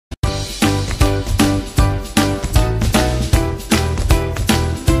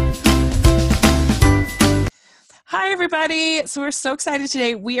everybody. So we're so excited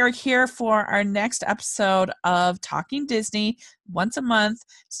today. We are here for our next episode of Talking Disney. Once a month,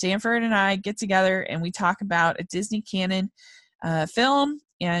 Stanford and I get together and we talk about a Disney canon film,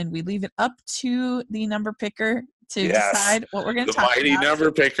 and we leave it up to the number picker to decide what we're going to talk about. The mighty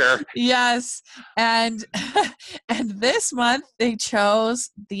number picker. Yes. And and this month they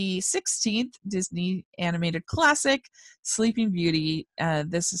chose the 16th Disney animated classic, Sleeping Beauty.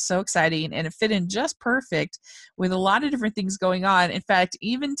 This is so exciting, and it fit in just perfect with a lot of different things going on. In fact,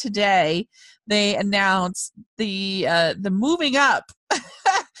 even today they announced the moving up.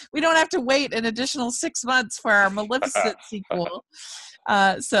 We don't have to wait an additional 6 months for our Maleficent sequel.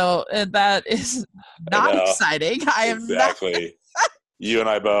 So that is not exciting. I am exactly. You and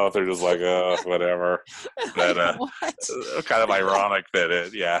I both are just like, whatever. But kind of ironic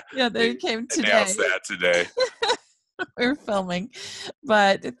that they came today. Announced that today. We're filming,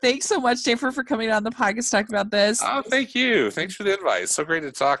 but thanks so much, Jennifer, for coming on the podcast to talk about this. Oh, thank you. Thanks for the invite. It's so great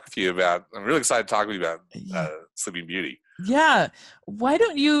to talk with you about. I'm really excited to talk with you about Sleeping Beauty. Yeah. Why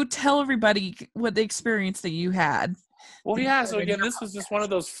don't you tell everybody what the experience that you had? Well, yeah. So again, this was just one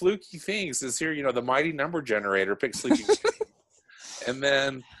of those fluky things. This here, the mighty number generator picked Sleeping Beauty, and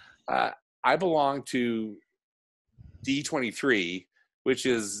then I belong to D23, which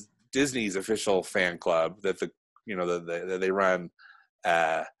is Disney's official fan club that that they run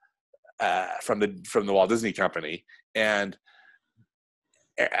from the Walt Disney Company, and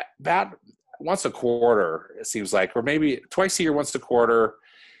about once a quarter, it seems like, or maybe twice a year, once a quarter,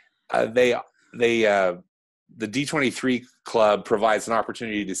 the D23 club provides an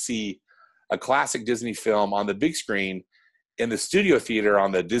opportunity to see a classic Disney film on the big screen in the studio theater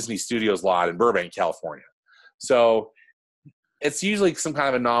on the Disney Studios lot in Burbank, California. So it's usually some kind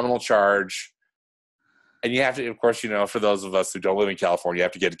of a nominal charge. And you have to, of course, for those of us who don't live in California, you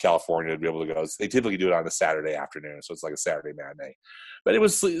have to get to California to be able to go. They typically do it on a Saturday afternoon, so it's like a Saturday matinee. But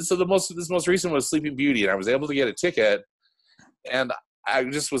this most recent was Sleeping Beauty, and I was able to get a ticket, and I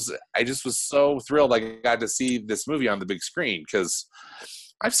just was so thrilled I got to see this movie on the big screen, because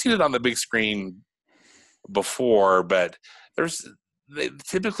I've seen it on the big screen before, but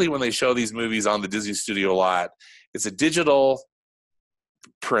typically when they show these movies on the Disney Studio lot, it's a digital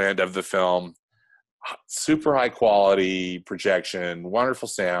print of the film. Super high quality projection, wonderful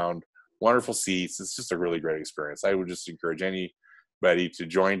sound, wonderful seats. It's just a really great experience. I would just encourage anybody to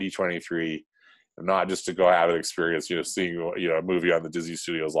join D23, and not just to go have an experience, seeing a movie on the Disney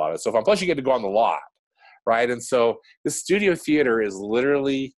Studios lot. So fun. Plus, you get to go on the lot, right? And so the studio theater is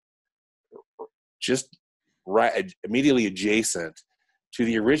literally just right immediately adjacent to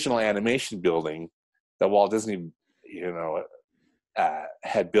the original animation building that Walt Disney,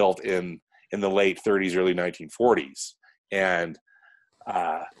 had built in the late 30s, early 1940s. And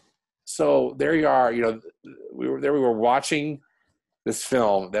so there you are, we were watching this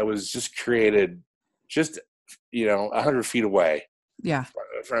film that was just created 100 feet away. Yeah.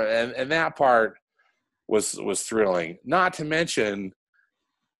 And that part was thrilling. Not to mention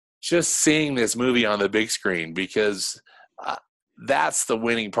just seeing this movie on the big screen, because that's the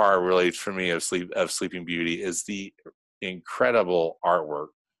winning part really for me of Sleeping Beauty, is the incredible artwork,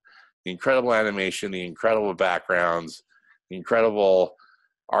 the incredible animation, the incredible backgrounds, the incredible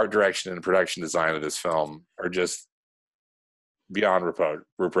art direction and production design of this film are just beyond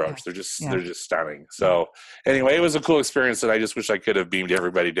reproach. Yeah. They're just stunning. So anyway, it was a cool experience, and I just wish I could have beamed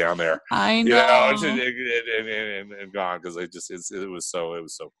everybody down there. I know, and gone, because it was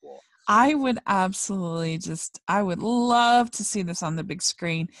so cool. I would I would love to see this on the big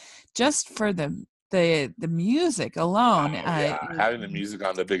screen, just for the music alone. Having the music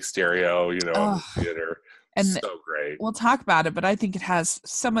on the big stereo, in the theater, and so great. We'll talk about it, but I think it has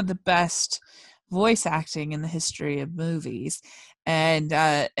some of the best voice acting in the history of movies, and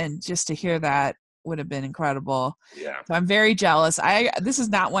just to hear that would have been incredible. Yeah. So I'm very jealous. This is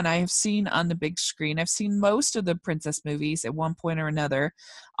not one I have seen on the big screen. I've seen most of the princess movies at one point or another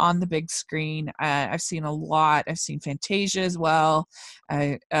on the big screen. I've seen a lot. I've seen Fantasia as well.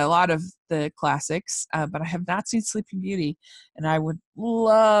 A lot of the classics, but I have not seen Sleeping Beauty, and I would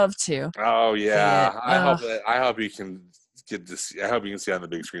love to. Oh yeah. I hope you can get to see. I hope you can see it on the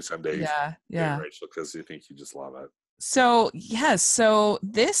big screen someday. Yeah. Rachel, because I think you just love it. So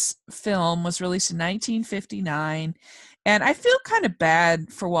this film was released in 1959, and I feel kind of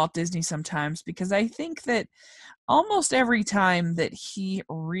bad for Walt Disney sometimes, because I think that almost every time that he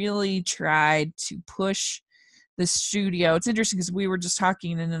really tried to push the studio, it's interesting because we were just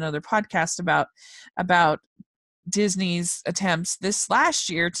talking in another podcast about Disney's attempts this last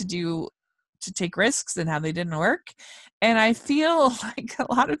year to do to take risks and how they didn't work. And I feel like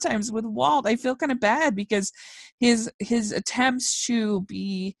a lot of times with Walt, I feel kind of bad because his attempts to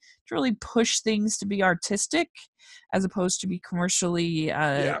really push things to be artistic as opposed to be commercially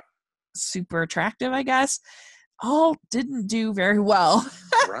super attractive, I guess, all didn't do very well.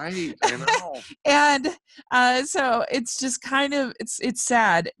 Right, I know. And so it's just kind of it's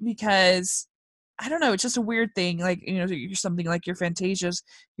sad because I don't know, it's just a weird thing. Like, you know, you're something like your Fantasias,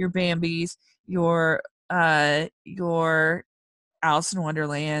 your Bambis, your Alice in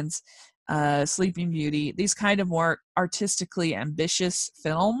Wonderlands, Sleeping Beauty, these kind of more artistically ambitious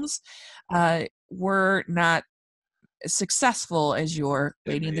films were not as successful as your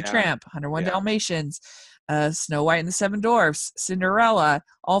Lady and the Tramp, 101 Dalmatians, Snow White and the Seven Dwarfs, Cinderella,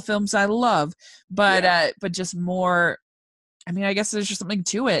 all films I love, but just more. I mean, I guess there's just something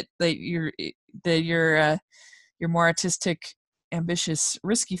to it that your more artistic, ambitious,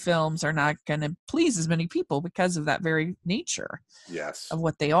 risky films are not going to please as many people because of that very nature of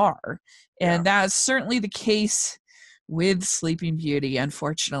what they are. And that's certainly the case with Sleeping Beauty.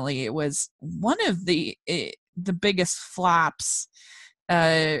 Unfortunately, it was one of the biggest flops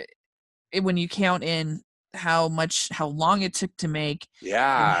when you count in how long it took to make, and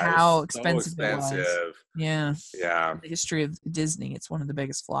how expensive it was. Yeah. In the history of Disney, it's one of the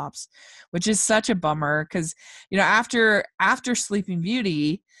biggest flops, which is such a bummer because, you know, after Sleeping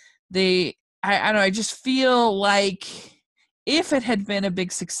Beauty, I don't know, I just feel like if it had been a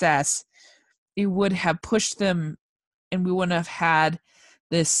big success, it would have pushed them, and we wouldn't have had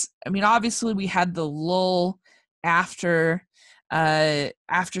this. I mean, obviously we had the lull after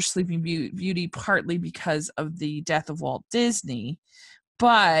Sleeping Beauty, partly because of the death of Walt Disney,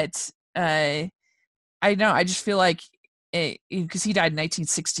 but I know, I just feel like because he died in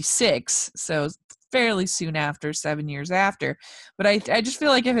 1966, so fairly soon after, 7 years after. But I just feel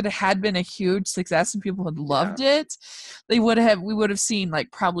like if it had been a huge success and people had loved it, we would have seen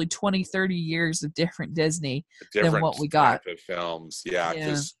like probably 20, 30 years of different Disney than what we got. Type of films.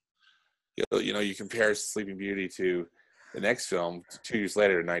 Because you know, you compare Sleeping Beauty to the next film 2 years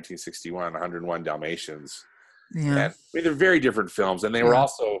later in 1961, 101 Dalmatians. And I mean, they're very different films, and they were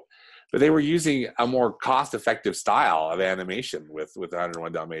also, but they were using a more cost-effective style of animation with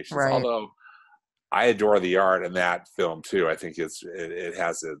 101 Dalmatians. Right. Although I adore the art in that film too. I think it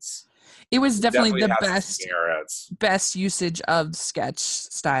has its. It was definitely the best usage of sketch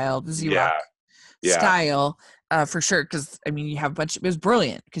style, the Xerox style, for sure. Because I mean, you have it was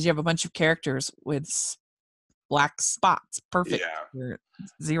brilliant because you have a bunch of characters with black spots, perfect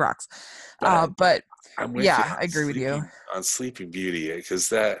Xerox. But I agree with you on Sleeping Beauty because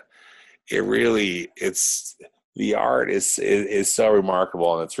the art is so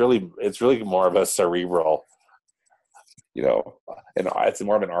remarkable, and it's really more of a cerebral, you know, and it's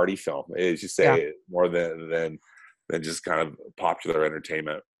more of an arty film, as you say, more than just kind of popular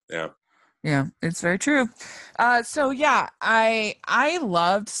entertainment. Yeah, it's very true. So I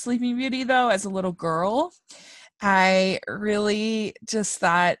loved Sleeping Beauty though as a little girl. I really just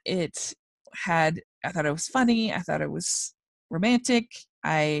thought I thought it was funny. I thought it was romantic.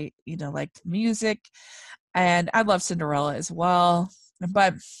 I, liked music, and I love Cinderella as well.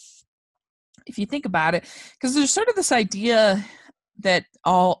 But if you think about it, because there's sort of this idea that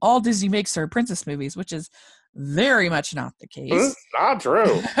all Disney makes are princess movies, which is very much not the case. It's not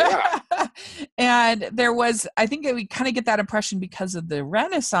true. Yeah. And I think that we kind of get that impression because of the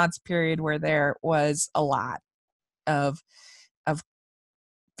Renaissance period where there was a lot of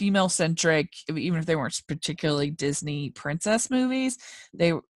female centric, even if they weren't particularly Disney princess movies,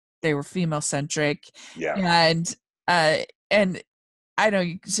 they were female centric. And I know,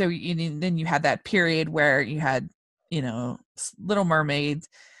 so then you had that period where you had, Little Mermaid,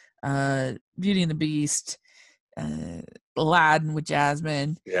 Beauty and the Beast, Aladdin with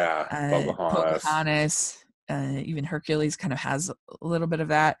Jasmine, Pocahontas, even Hercules kind of has a little bit of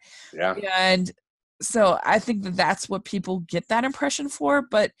that. And so I think that's what people get that impression for.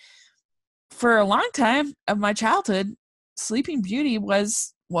 But for a long time of my childhood, Sleeping Beauty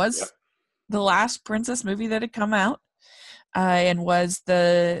was the last princess movie that had come out, and was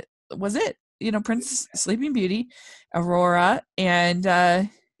it, Princess Sleeping Beauty, Aurora, and and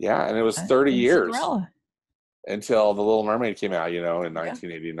it was 30 years Cinderella. Until The Little Mermaid came out, in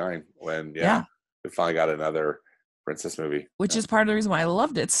 1989, when we finally got another princess movie, which is part of the reason why I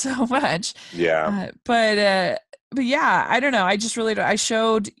loved it so much. But I don't know. I just really I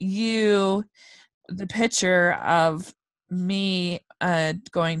showed you the picture of me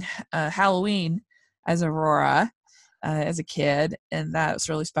going Halloween as Aurora as a kid, and that was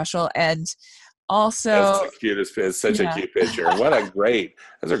really special. And Also, That's the cutest. It's such a yeah. cute picture.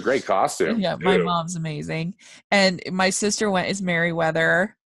 Those are great costumes Yeah, my too. mom's amazing. And my sister went as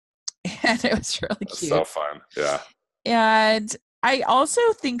Merryweather, and it was really That's so cute. fun. Yeah. And I also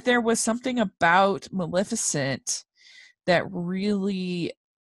think there was something about Maleficent that really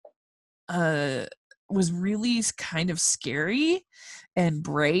uh was really kind of scary and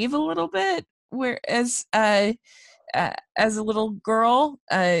brave a little bit, whereas as a little girl,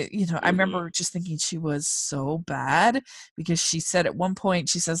 I Hmm. remember just thinking she was so bad because she said at one point,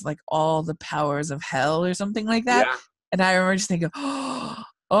 she says like all the powers of hell or something like that. Yeah. And I remember just thinking,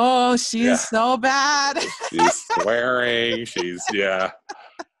 oh, she Yeah. is so bad. She's swearing. Yeah,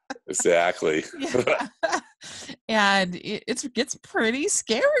 exactly. Yeah. And it gets pretty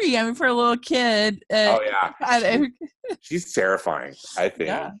scary. I mean, for a little kid, Oh yeah. and She's terrifying, I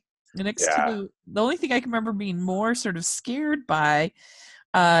yeah. think. Next Yeah. to the only thing I can remember being more sort of scared by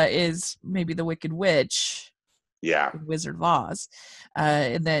is maybe the Wicked Witch Yeah. in Wizard of Oz.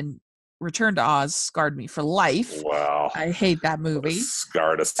 And then Return to Oz scarred me for life. Well, I hate that movie.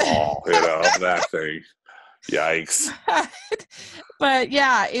 scarred us all, that thing. Yikes. But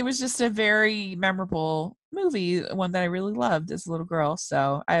yeah, it was just a very memorable movie, one that I really loved as a little girl.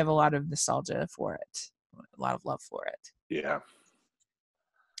 So I have a lot of nostalgia for it, a lot of love for it. Yeah.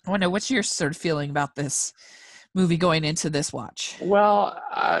 I want to know what's your sort of feeling about this movie going into this watch? Well,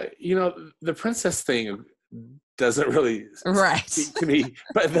 the princess thing doesn't really Right. speak to me,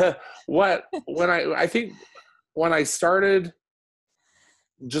 but I think when I started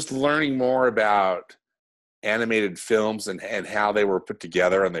just learning more about animated films and how they were put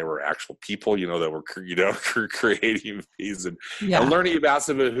together and they were actual people, that were creating these and Yeah. learning about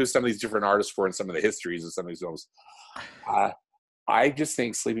who some of these different artists were and some of the histories of some of these films. I just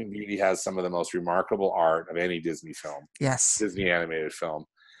think Sleeping Beauty has some of the most remarkable art of any Disney film, Yes. Disney animated film.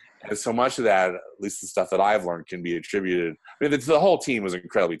 And so much of that, at least the stuff that I've learned, can be attributed. I mean, the whole team was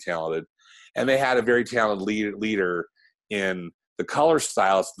incredibly talented, and they had a very talented leader in the color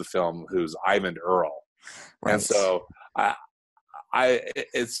stylist of the film, who's Ivan Earl. And Right. so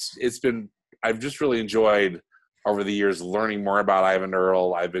it's been, I've just really enjoyed over the years learning more about Ivan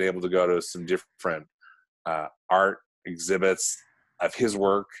Earl. I've been able to go to some different art exhibits of his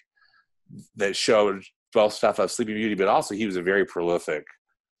work that showed both stuff of Sleeping Beauty, but also he was a very prolific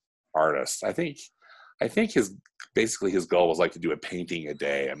artist. I think his goal was like to do a painting a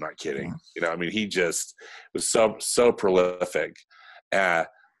day. I'm not kidding. I mean, he just was so prolific.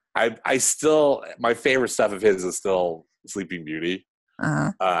 I still, my favorite stuff of his is still Sleeping Beauty.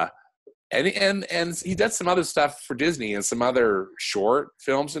 Uh-huh. And he does some other stuff for Disney and some other short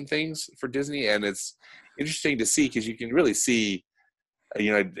films and things for Disney, and it's interesting to see because you can really see,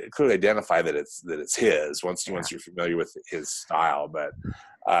 clearly identify that it's his once you're familiar with his style. But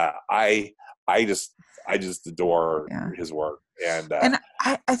I just adore his work. And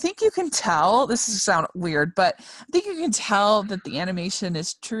I think you can tell, this is sound weird, but I think you can tell that the animation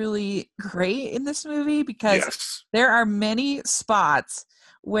is truly great in this movie because there are many spots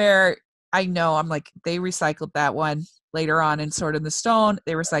where I know I'm like, they recycled that one later on in Sword in the Stone.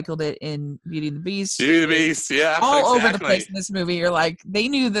 They recycled it in Beauty and the Beast. Beauty and the Beast, yeah. All over the place in this movie. You're like, they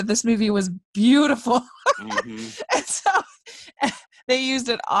knew that this movie was beautiful. Mm-hmm. And so they used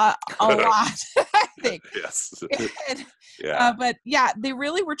it a lot, I think. Yes. Yeah. But yeah, they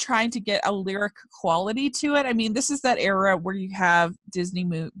really were trying to get a lyric quality to it. I mean, this is that era where you have Disney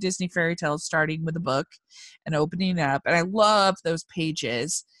fairy tales starting with a book and opening up. And I love those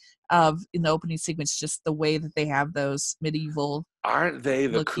pages in the opening sequence, just the way that they have those medieval, aren't they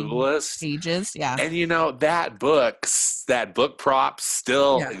the coolest pages? Yeah. And that book prop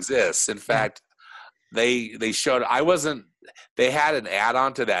still exists. In fact, they showed, they had an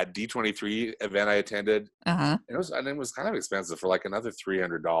add-on to that D23 event I attended. Uh-huh. It was kind of expensive for like another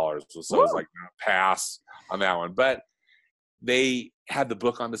 $300. So it was like a pass on that one. But they had the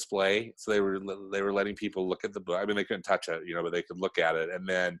book on display, so they were letting people look at the book. I mean, they couldn't touch it, but they could look at it. And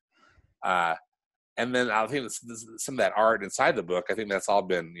then I think some of that art inside the book, I think that's all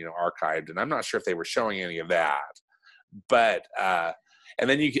been archived, and I'm not sure if they were showing any of that. But and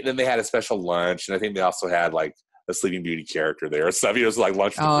then they had a special lunch, and I think they also had like a Sleeping Beauty character there. So it was like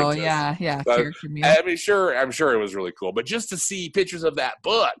lunch for the princess. Yeah. But, character meal. I mean, I'm sure it was really cool. But just to see pictures of that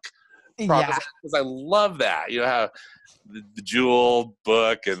book, because I love that. How the jewel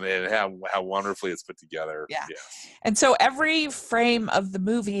book and how wonderfully it's put together. Yeah. And so every frame of the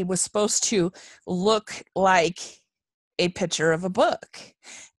movie was supposed to look like a picture of a book,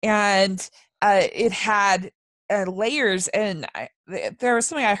 and it had layers. And there was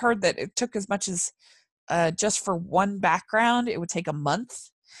something I heard that it took as much as just for one background, it would take a month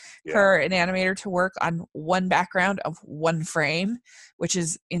Yeah. for an animator to work on one background of one frame, which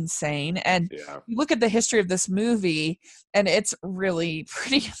is insane. And Yeah. you look at the history of this movie, and it's really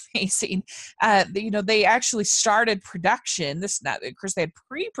pretty amazing. They actually started production. This, not, of course, they had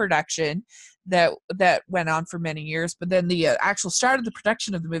pre-production that went on for many years, but then the actual start of the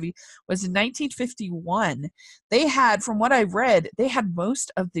production of the movie was in 1951. They had, from what I've read, they had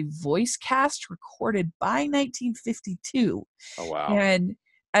most of the voice cast recorded by 1952. Oh, wow. And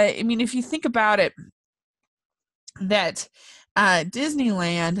I mean, if you think about it, that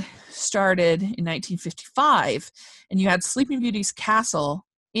Disneyland started in 1955, and you had Sleeping Beauty's castle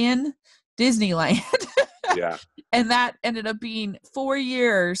in Disneyland. Yeah. And that ended up being 4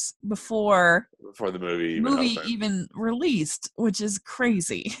 years before the movie the even movie opened. even released, which is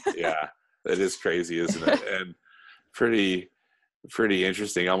crazy. Yeah, that is crazy, isn't it? And pretty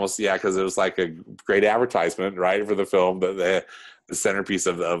interesting. Almost, yeah, because it was like a great advertisement, right, for the film. That the centerpiece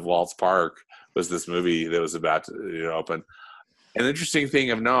of Walt's Park was this movie that was about to open. An interesting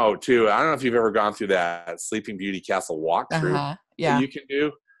thing of note too. I don't know if you've ever gone through that Sleeping Beauty Castle walkthrough that Yeah. you can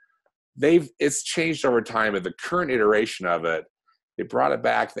do. It's changed over time, but the current iteration of it, they brought it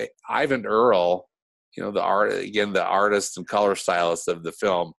back. Ivan Earl, the artist and color stylist of the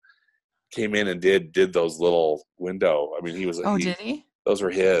film, came in and did those little window. I mean, Did he? Those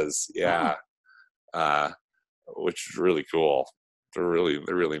were his, yeah. Oh. Which is really cool. They're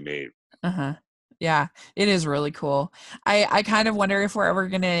really neat. Yeah, it is really cool. I kind of wonder if we're ever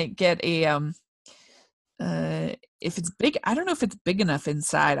gonna get a if it's big. I don't know if it's big enough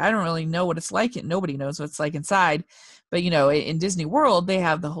inside. I don't really know what it's like. Nobody knows what it's like inside. But in Disney World, they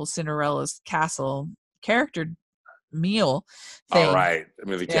have the whole Cinderella's castle character meal thing. All right. I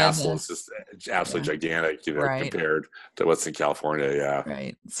mean, the castle is just absolutely gigantic, right, compared to what's in California. Yeah.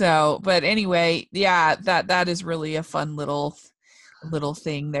 Right. So, but anyway, yeah, that is really a fun little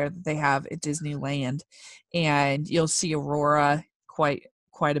thing there that they have at Disneyland, and you'll see Aurora quite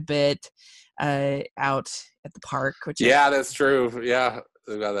a bit out at the park. Which that's true. Yeah,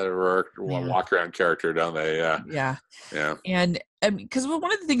 they've got that Aurora walk around character, don't they? Yeah. Yeah. And because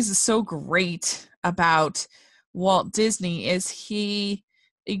one of the things that's so great about Walt Disney is he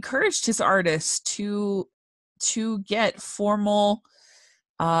encouraged his artists to get formal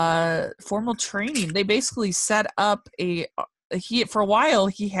training. They basically set up for a while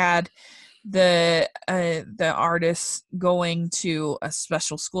he had the artists going to a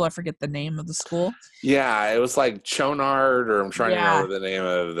special school. I forget the name of the school. Yeah, it was like Chonard, or I'm trying to remember the name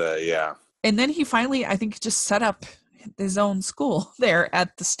of the And then he finally, I think, just set up his own school there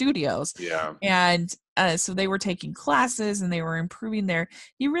at the studios. Yeah. And so they were taking classes and they were improving there.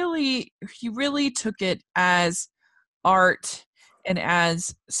 He really took it as art and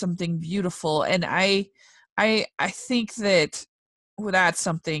as something beautiful. And I think that that's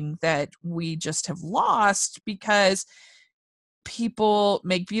something that we just have lost, because people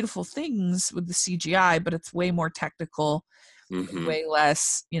make beautiful things with the CGI, but it's way more technical, way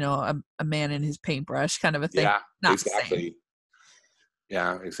less, a man in his paintbrush kind of a thing. Yeah, not exactly. the same.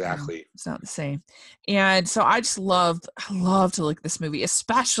 Yeah, exactly. It's not the same. And so I love to look at this movie,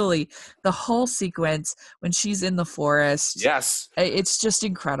 especially the whole sequence when she's in the forest. Yes. It's just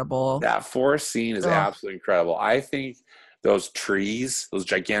incredible. That forest scene is absolutely incredible. I think those trees, those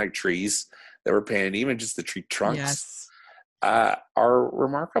gigantic trees that were painted, even just the tree trunks, are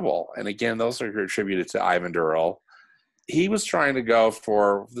remarkable. And again, those are attributed to Ivan Earl. He was trying to go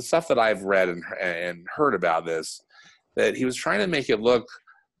for the stuff that I've read and heard about this, that he was trying to make it look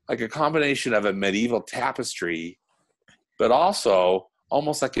like a combination of a medieval tapestry, but also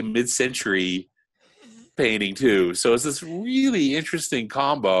almost like a mid-century painting too. So it's this really interesting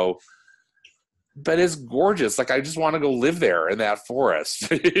combo, but it's gorgeous. Like, I just want to go live there in that forest.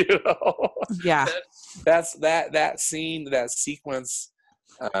 Yeah. That's that scene, that sequence,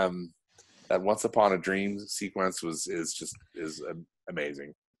 that Once Upon a Dream sequence is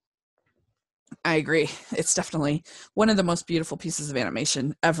amazing. I agree. It's definitely one of the most beautiful pieces of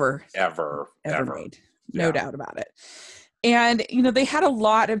animation ever made. No doubt about it. And, they had a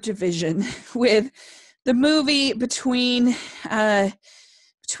lot of division with the movie between the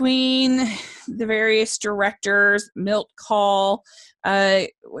various directors. Milt Kahl had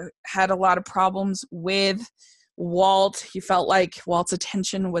a lot of problems with Walt. He felt like Walt's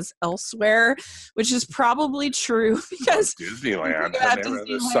attention was elsewhere, which is probably true, because Disneyland.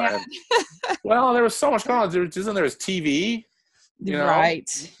 Disneyland. Well, there was so much going on. There was TV, right?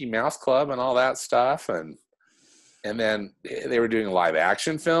 Mickey Mouse Club and all that stuff, and then they were doing live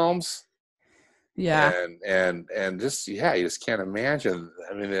action films. Yeah. And just, you just can't imagine.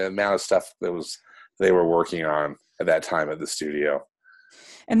 I mean, the amount of stuff they were working on at that time at the studio.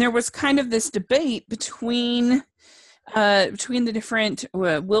 And there was kind of this debate between the different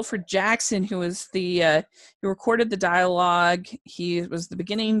Wilfred Jackson, who was who recorded the dialogue. He was the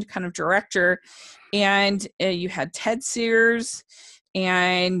beginning kind of director, and you had Ted Sears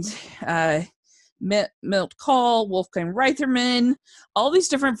and Milt Kahl, Wolfgang Reitherman, all these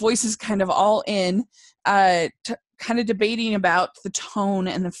different voices kind of all in kind of debating about the tone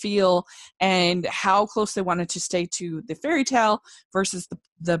and the feel and how close they wanted to stay to the fairy tale versus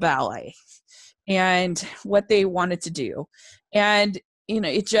the ballet and what they wanted to do. And,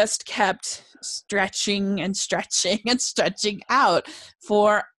 it just kept stretching and stretching and stretching out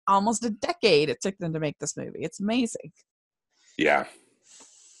for almost a decade. It took them to make this movie. It's amazing. Yeah.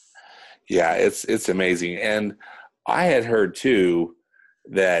 Yeah, it's amazing. And I had heard too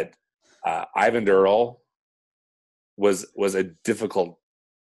that Eyvind Earle was a difficult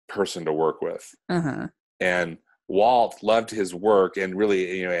person to work with. Uh-huh. And Walt loved his work and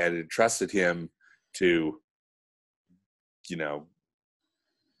really, had entrusted him to,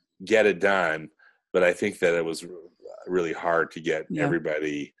 get it done. But I think that it was really hard to get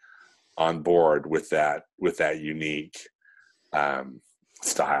everybody on board with that unique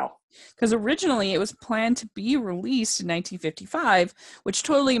style. Because originally it was planned to be released in 1955, which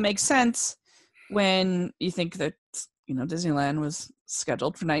totally makes sense when you think that, Disneyland was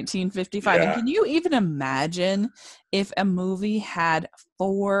scheduled for 1955. Yeah. And can you even imagine if a movie had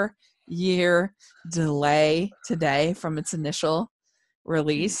 4-year delay today from its initial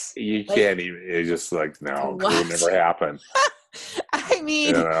release? You can't even, it's just like, no, it would never happen. I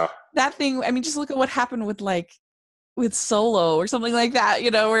mean, that thing, just look at what happened with Solo or something like that,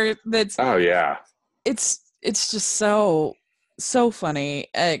 where that's, oh yeah, it's just so funny,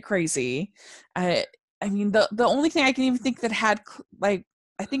 crazy. The only thing I can even think that had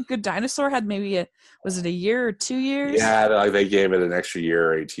I think Good Dinosaur had maybe was it a year or 2 years? Yeah, they gave it an extra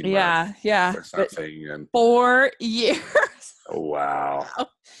year, 18 months. Yeah, or something. And 4 years. Oh, wow.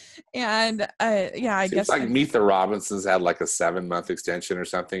 And I guess like Meet the Robinsons had like a 7-month extension or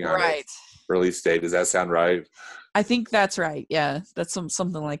something on its release date. Does that sound right? I think that's right. Yeah, that's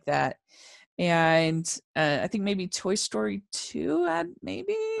something like that. And I think maybe Toy Story 2 had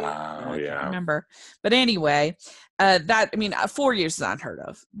maybe. I can't remember. But anyway, 4 years is unheard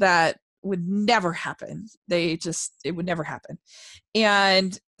of. That would never happen. It would never happen.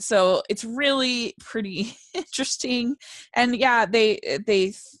 And so it's really pretty interesting. And yeah, they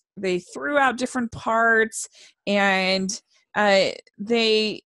threw out different parts, and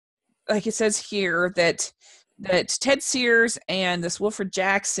they, like it says here, that Ted Sears and this Wilfred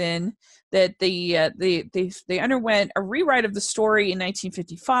Jackson, that they underwent a rewrite of the story in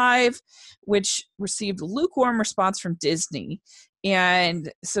 1955, which received a lukewarm response from Disney. And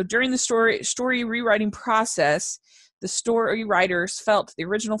so during the story rewriting process, the story writers felt the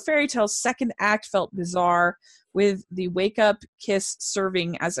original fairy tale's second act felt bizarre. With the wake-up kiss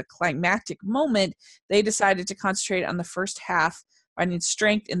serving as a climactic moment, they decided to concentrate on the first half, finding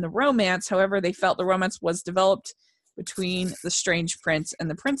strength in the romance. However, they felt the romance was developed between the strange prince and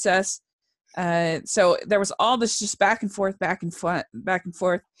the princess. So there was all this just back and forth.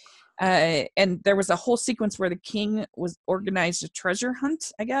 And there was a whole sequence where the king was organized a treasure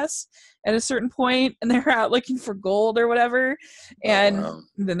hunt, I guess, at a certain point, and they're out looking for gold or whatever. And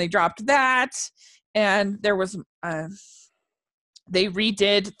then they dropped that. And there was, they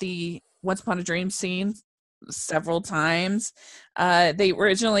redid the Once Upon a Dream scene several times. They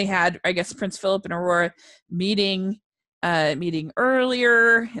originally had, I guess, Prince Philip and Aurora meeting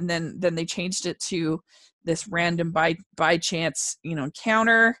earlier, and then they changed it to this random by chance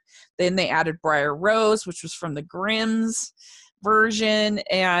encounter. Then they added Briar Rose, which was from the Grimm's version,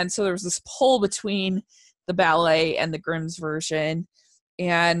 and so there was this pull between the ballet and the Grimm's version.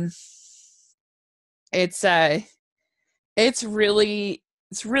 And it's really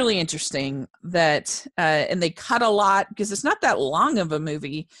interesting that and they cut a lot because it's not that long of a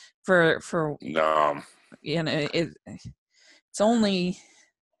movie for no, it's only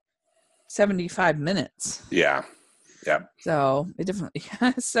 75 minutes. Yeah. So it definitely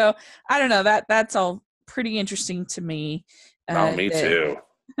so I don't know, that's all pretty interesting to me. Me too.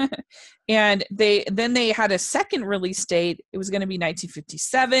 And they had a second release date. It was going to be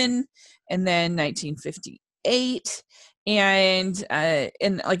 1957 and then 1958. And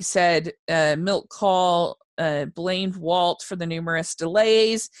like I said, Milt Kahl blamed Walt for the numerous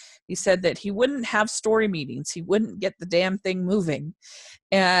delays. He said that he wouldn't have story meetings. He wouldn't get the damn thing moving.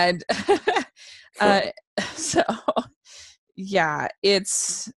 And so, yeah,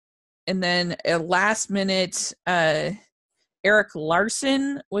 and then a last minute, Eric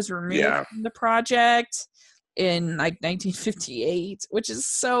Larson was removed from the project. in like 1958, which is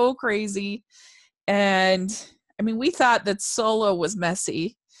so crazy. And I mean, we thought that Solo was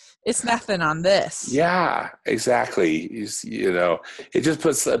messy. It's nothing on this. Yeah, exactly. You know, it just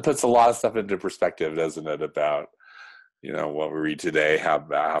puts a lot of stuff into perspective, doesn't it? About, you know, what we read today,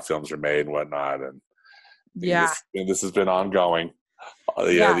 how films are made and whatnot, and Yeah, this has been ongoing.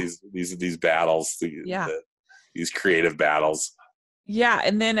 These battles, these creative battles. Yeah,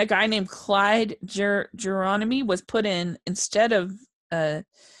 and then a guy named Clyde Geronimi was put in instead of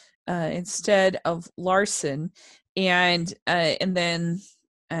Larson, and then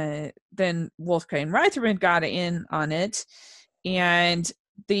Wolfgang Reitherman got in on it, and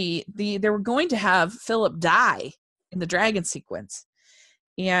they were going to have Philip die in the dragon sequence,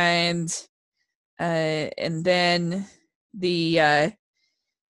 and then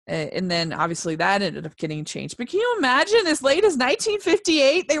obviously that ended up getting changed. But can you imagine, as late as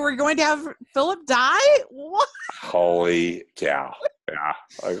 1958, they were going to have Philip die? What? Holy cow. Yeah.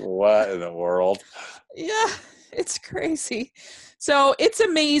 Like, what in the world? Yeah, it's crazy. So it's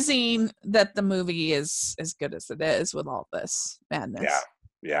amazing that the movie is as good as it is with all this madness.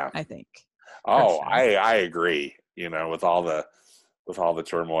 Yeah. I think. Oh, sure. I agree. You know, with all the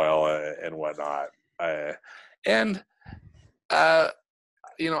turmoil and whatnot.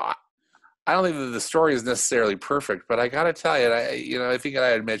 You know, I don't think that the story is necessarily perfect, but I got to tell you, I think I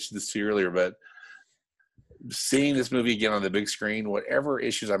had mentioned this to you earlier, but seeing this movie again on the big screen, whatever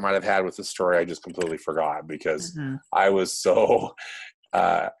issues I might have had with the story, I just completely forgot because I was so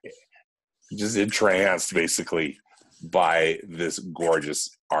just entranced, basically, by this gorgeous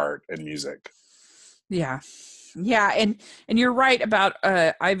art and music. Yeah, and you're right about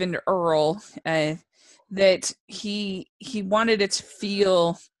Ivan Earl. That he wanted it to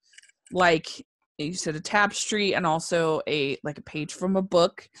feel like, you said, a tapestry and also a page from a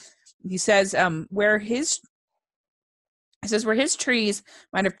book. He says where his trees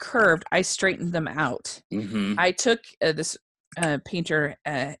might have curved, I straightened them out. I took this painter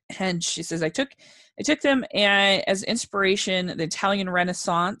Henge. She says I took them as inspiration, the Italian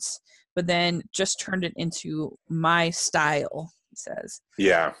Renaissance, but then just turned it into my style. He says,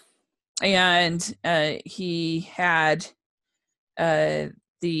 yeah. And he had and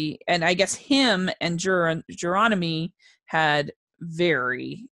I guess him and Geronimi had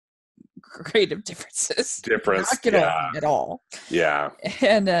very creative differences. Not get along at all. Yeah.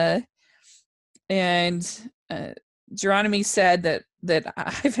 And Geronimi said that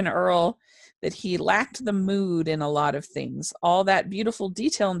Ivan Earl, that he lacked the mood in a lot of things. All that beautiful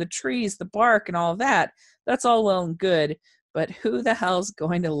detail in the trees, the bark, and all of that, that's all well and good. But who the hell's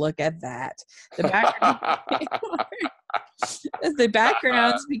going to look at that? The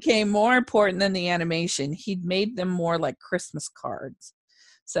backgrounds became more important than the animation. He'd made them more like Christmas cards.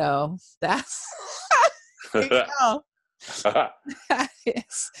 So that's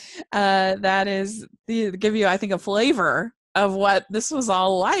that is to give you, I think, a flavor of what this was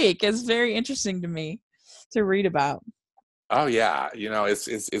all like. It's very interesting to me to read about. Oh yeah, you know,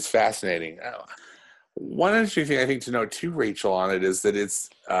 it's fascinating. One interesting thing I think to note too, Rachel, on it is that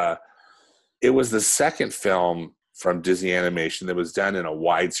it was the second film from Disney Animation that was done in a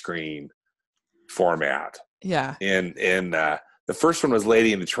widescreen format. Yeah. And the first one was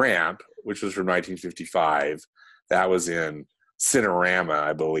Lady and the Tramp, which was from 1955. That was in Cinerama,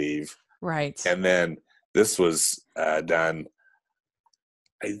 I believe. Right. And then this was done.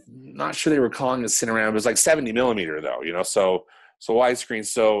 I'm not sure they were calling it Cinerama. It was like 70 millimeter though, you know, so widescreen.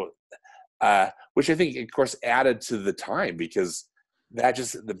 So, which I think, of course, added to the time because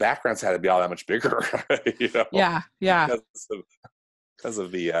the backgrounds had to be all that much bigger, you know. Yeah. Because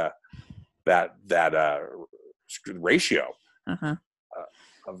of the that ratio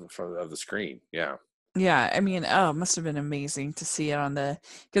of the screen. Yeah. Yeah, I mean, it must have been amazing to see it on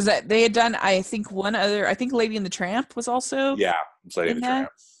because they had done, I think, Lady and the Tramp was also Lady and the Tramp.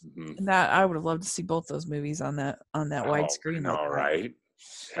 Mm-hmm. And that I would have loved to see both those movies on that widescreen. All right.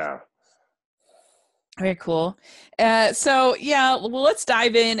 Yeah. Very cool. So yeah, well, let's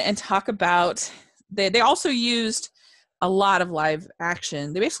dive in and talk about. They also used a lot of live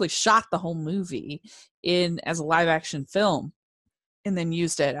action. They basically shot the whole movie as a live action film, and then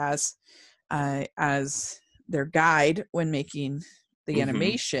used it as their guide when making the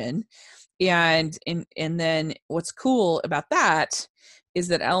animation. And then what's cool about that is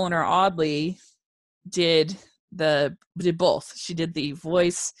that Eleanor Audley did both. She did the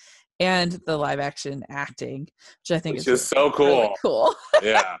voice and the live action acting, which I think is just so cool. Really cool.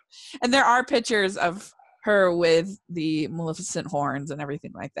 Yeah. And there are pictures of her with the Maleficent horns and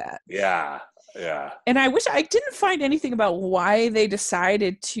everything like that. Yeah. Yeah. And I wish I didn't find anything about why they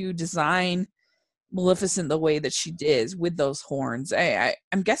decided to design Maleficent the way that she is with those horns.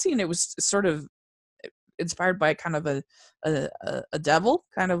 I'm guessing it was sort of inspired by kind of a devil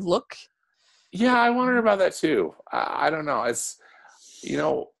kind of look. Yeah, I wondered about that too. I don't know. It's, you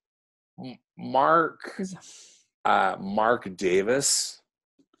know, Mark Davis,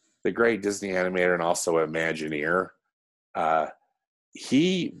 the great Disney animator and also Imagineer.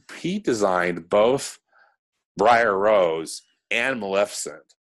 He designed both Briar Rose and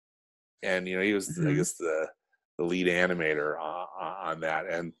Maleficent, and you know he was I guess the lead animator on that.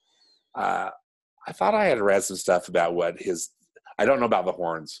 And I thought I had read some stuff about what I don't know about the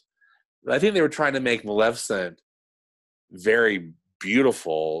horns. I think they were trying to make Maleficent very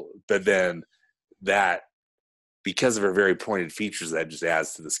beautiful, but then that, because of her very pointed features, that just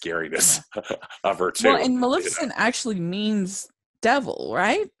adds to the scariness of her too. Well, and Maleficent actually means devil,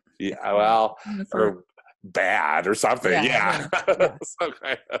 right? Yeah, well, or bad or something. Yeah. Some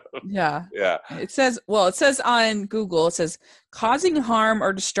kind of, yeah. Yeah. It says on Google, it says causing harm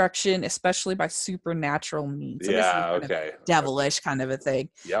or destruction, especially by supernatural means. So okay. Devilish kind of a thing.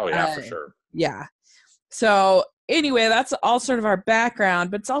 Yeah, for sure. Yeah. So anyway, that's all sort of our background,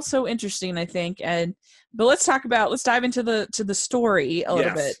 but it's also interesting, I think. But let's dive into the story a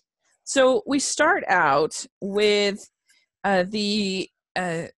little bit. So we start out with the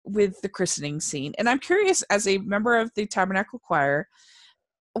christening scene, and I'm curious, as a member of the Tabernacle Choir,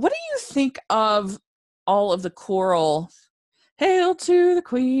 what do you think of all of the choral "Hail to the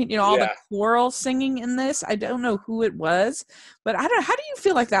Queen"? You know, all the choral singing in this. I don't know who it was, but I don't know. How do you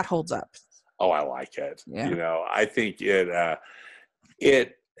feel like that holds up? Oh, I like it. Yeah. You know, I think it.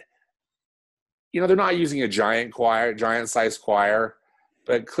 You know, they're not using a giant-sized choir,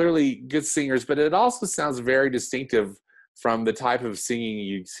 but clearly good singers. But it also sounds very distinctive from the type of singing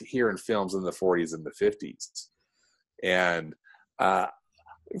you hear in films in the 40s and the 50s. And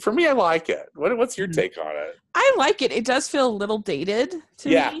for me, I like it. What's your take on it? I like it. It does feel a little dated to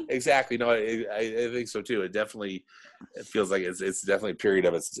me. Yeah, exactly. No, I think so too. It feels like it's definitely a period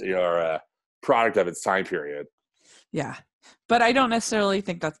of its, or a product of its time period. Yeah. But I don't necessarily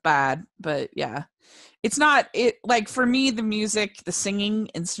think that's bad. But yeah, it's not like for me, the music, the singing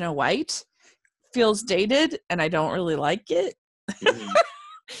in Snow White feels dated, and I don't really like it. Mm-hmm.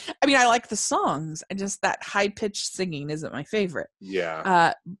 I mean, I like the songs. That high pitched singing isn't my favorite.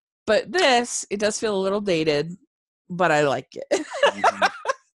 Yeah. But it does feel a little dated, but I like it. Mm-hmm.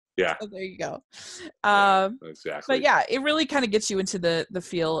 Yeah. So there you go. Exactly. But yeah, it really kind of gets you into the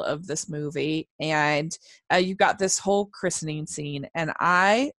feel of this movie, and you've got this whole christening scene, and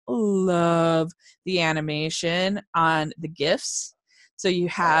I love the animation on the gifts. So you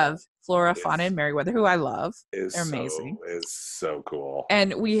have Flora, Fauna, and Merryweather, who I love. They're amazing. It's so cool.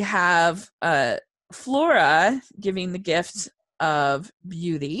 And we have Flora giving the gift of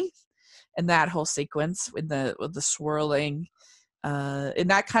beauty, and that whole sequence with the swirling.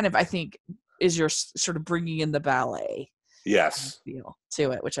 And that kind of, I think, is your sort of bringing in the ballet feel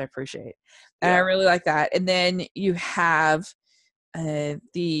to it, which I appreciate. And I really like that. And then you have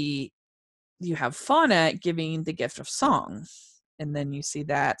Fauna giving the gift of song, and then you see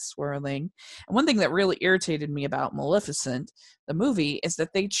that swirling. And one thing that really irritated me about Maleficent, the movie, is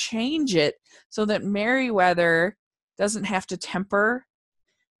that they change it so that Merryweather doesn't have to temper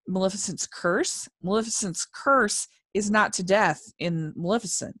Maleficent's curse. Maleficent's curse is not to death in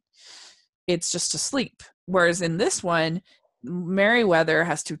Maleficent. It's just to sleep. Whereas in this one, Merryweather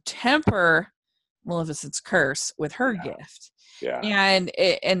has to temper Maleficent's curse with her gift. Yeah.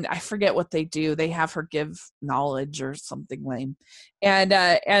 And I forget what they do. They have her give knowledge or something lame.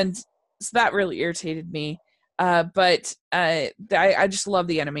 And so that really irritated me. But I just love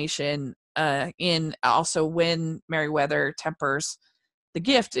the animation in also when Merryweather tempers the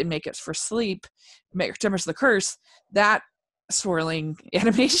gift and make it for sleep, tempers the curse. That swirling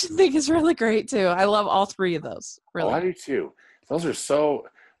animation thing is really great too. I love all three of those. Really. Oh, I do too. Those are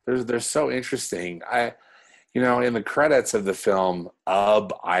they're so interesting. In the credits of the film,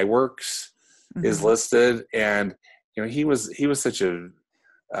 Iwerks is listed, and he was such a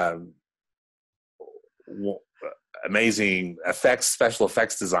amazing special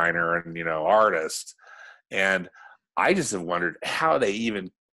effects designer and artist, and I just have wondered how they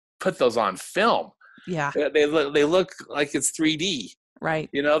even put those on film. Yeah, they look like it's 3D, right?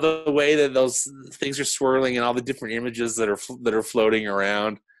 The way that those things are swirling and all the different images that are floating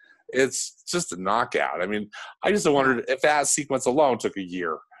around. It's just a knockout. I mean, I just wondered if that sequence alone took a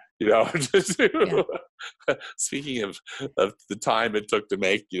year. Speaking of the time it took to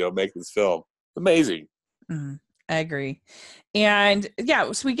make this film, amazing. Mm-hmm. I agree. And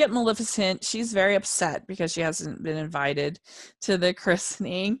yeah, so we get Maleficent. She's very upset because she hasn't been invited to the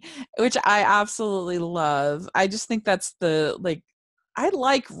christening, which I absolutely love. I just think that's I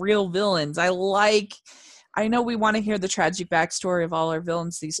like real villains. I know we want to hear the tragic backstory of all our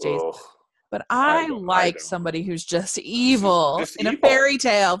villains these days, Ugh, but I I don't. like somebody who's just evil Just in a evil. fairy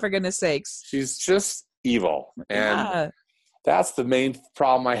tale, for goodness sakes. She's just evil. And Yeah. that's the main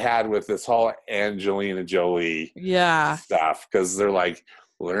problem I had with this whole Angelina Jolie Yeah. stuff, because they're like,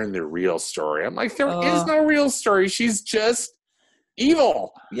 learn the real story. I'm like, there is no real story. She's just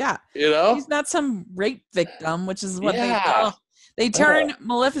evil. Yeah. You know? She's not some rape victim, which is what Yeah. they turn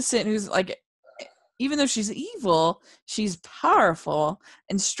Maleficent, who's like, even though she's evil, she's powerful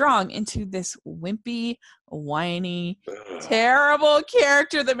and strong, into this wimpy, whiny, terrible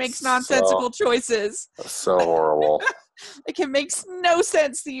character that makes nonsensical choices. So horrible. Like, it makes no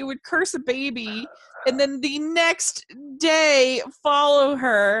sense that you would curse a baby and then the next day follow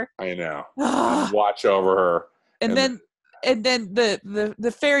her. I know. And watch over her. And then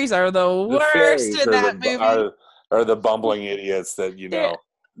the fairies are the worst in that movie. Are the bumbling idiots that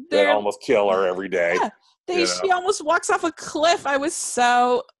that almost kill her every day. Yeah, she almost walks off a cliff. I was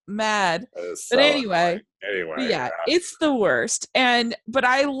so mad. So but anyway, yeah, it's the worst. But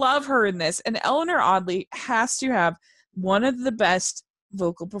I love her in this. And Eleanor Audley has to have one of the best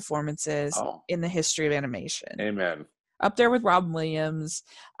vocal performances in the history of animation. Amen. Up there with Robin Williams.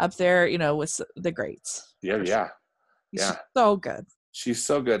 Up there, with the greats. Yeah. She's so good. She's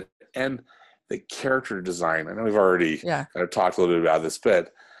so good. And the character design, I know we've already kind of talked a little bit about this,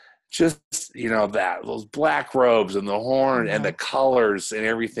 but just, those black robes and the horn and the colors and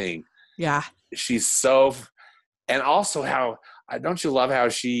everything. Yeah. She's so, and also how, don't you love how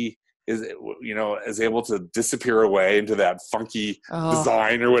she is, is able to disappear away into that funky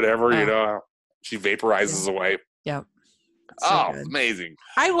design or whatever, she vaporizes away. Yep. So amazing.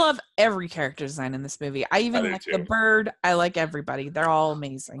 I love every character design in this movie. I even like the bird. I like everybody. They're all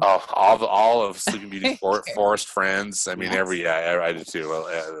amazing. Oh, all of Sleeping Beauty's forest friends. I mean, I do too.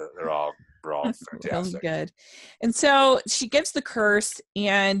 They're all fantastic. Good. And so she gives the curse,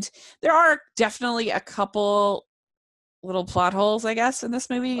 and there are definitely a couple little plot holes, I guess, in this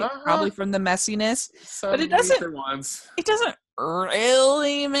movie, probably from the messiness. But it doesn't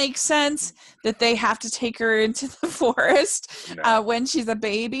really make sense that they have to take her into the forest when she's a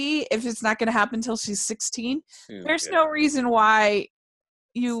baby, if it's not going to happen until she's 16. There's no reason why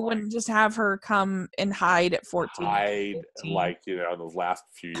you wouldn't just have her come and hide at 14. Those last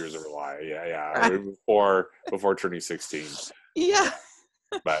few years of her life. Right. Before turning 16. Yeah.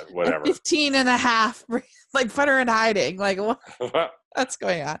 But whatever. 15 and a half, like, put her in hiding. Like, what's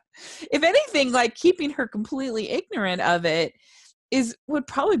going on? If anything, like, keeping her completely ignorant of it would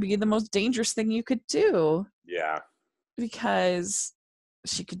probably be the most dangerous thing you could do. Yeah. Because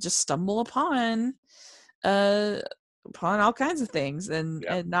she could just stumble upon all kinds of things and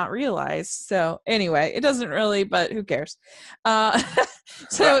not realize. So anyway, it doesn't really, but who cares?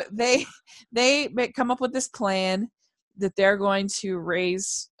 So they come up with this plan that they're going to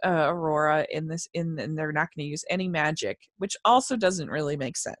raise Aurora and they're not going to use any magic, which also doesn't really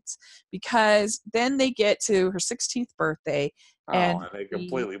make sense, because then they get to her 16th birthday and they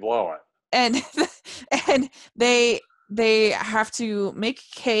completely blow it. And they have to make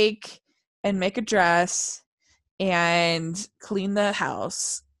a cake and make a dress and clean the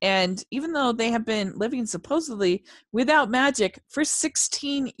house. And even though they have been living supposedly without magic for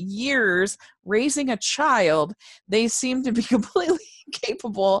 16 years, raising a child, they seem to be completely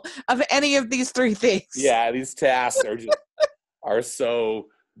incapable of any of these three things. Yeah, these tasks are so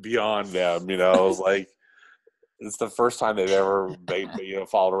beyond them. It's like, it's the first time they've ever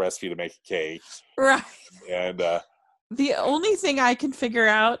followed a recipe to make a cake. Right. And the only thing I can figure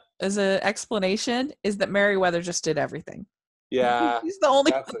out as an explanation is that Merriweather just did everything. Yeah, he's the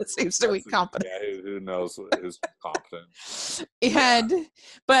only one that seems to be competent. Yeah, who knows who's competent?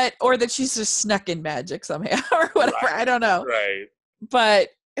 Or that she's just snuck in magic somehow or whatever. Right. I don't know. Right.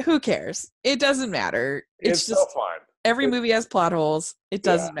 But who cares? It doesn't matter. It's just so fun. Every movie has plot holes. It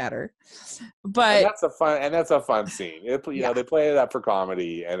doesn't matter. But that's a fun scene. They play it up for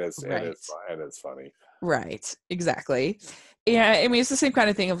comedy, and it's funny. Right. Exactly. Yeah. I mean, it's the same kind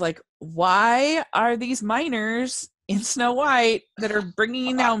of thing of like, why are these miners in Snow White that are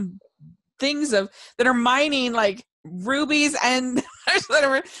bringing down things that are mining like rubies and that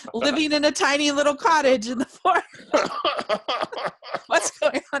are living in a tiny little cottage in the forest? What's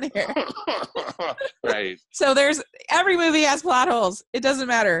going on here? Right. So every movie has plot holes. It doesn't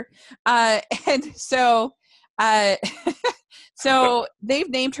matter. And so so they've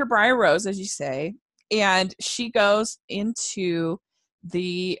named her Briar Rose, as you say. and she goes into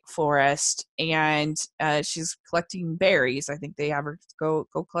the forest, and she's collecting berries. I think they have her go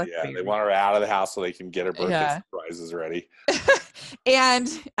collect berries. They want her out of the house so they can get her birthday Yeah. surprises ready. And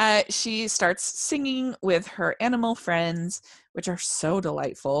she starts singing with her animal friends, which are so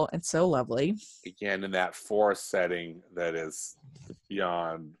delightful and so lovely. Again, in that forest setting that is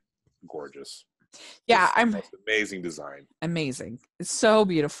beyond gorgeous. Yeah, It's the most amazing design. Amazing. It's so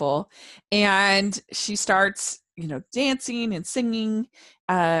beautiful. And she starts, dancing and singing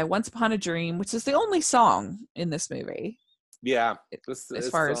Once Upon a Dream, which is the only song in this movie. Yeah. As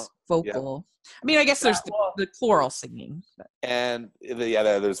far as vocal. Yeah. I mean, I guess there's the choral singing. But. And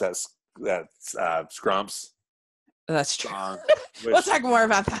there's that Scrumps. That's true. We'll talk more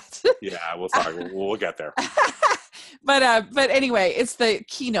about that. Yeah, we'll talk. We'll get there. But anyway, it's the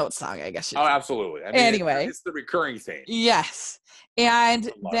keynote song, I guess. Absolutely. I mean, anyway, it's the recurring theme. Yes. And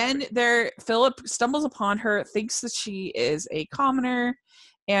then Philip stumbles upon her, thinks that she is a commoner.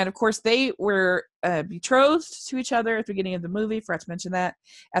 And of course, they were betrothed to each other at the beginning of the movie. Forgot to mention that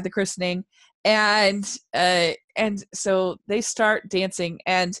at the christening. And so they start dancing.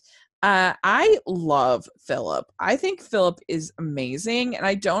 And I love Philip. I think Philip is amazing. And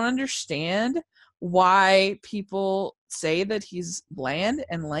I don't understand why people say that he's bland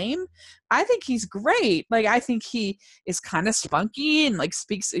and lame. I think he's great. Like, I think he is kind of spunky and like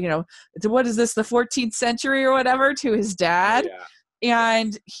speaks, what is this, the 14th century or whatever, to his dad. Yeah.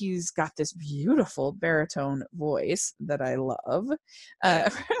 And he's got this beautiful baritone voice that I love.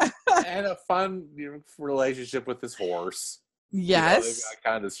 And a fun relationship with his horse. Yes. They've got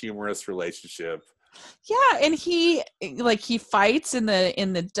kind of this humorous relationship. Yeah, and he fights in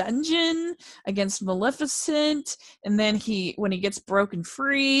the dungeon against Maleficent, and then when he gets broken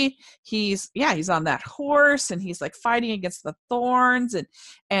free, he's on that horse and he's like fighting against the thorns,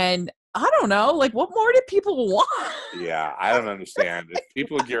 and I don't know, like, what more do people want? Yeah, I don't understand. If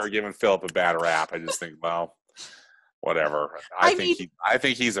people are giving Philip a bad rap, I just think, well, whatever. I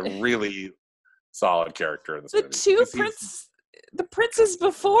think he's a really solid character in this movie. The princes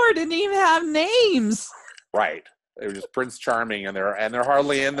before didn't even have names. Right. They were just Prince Charming, and they're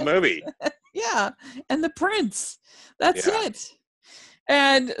hardly in the movie. Yeah, and the prince. That's it.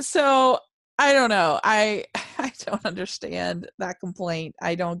 And so I don't know. I don't understand that complaint.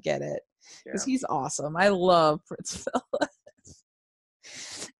 I don't get it because he's awesome. I love Prince Philip.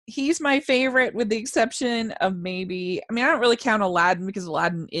 He's my favorite, with the exception of maybe. I mean, I don't really count Aladdin because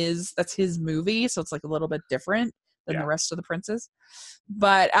Aladdin that's his movie, so it's like a little bit different than the rest of the princes.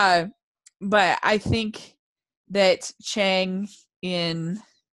 But I think that Chang in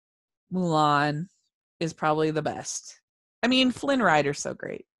Mulan is probably the best. I mean, Flynn Rider's so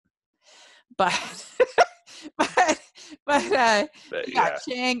great, but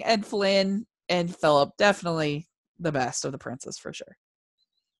Chang and Flynn and Philip, definitely the best of the princes for sure,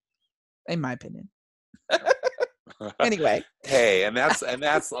 in my opinion. Anyway. Hey, and that's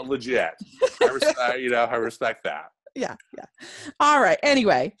legit. I respect that. Yeah. All right.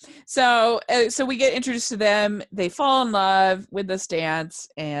 Anyway, so we get introduced to them. They fall in love with this dance,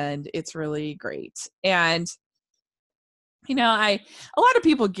 and it's really great. And a lot of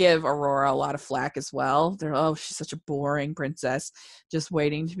people give Aurora a lot of flack as well. They're, she's such a boring princess, just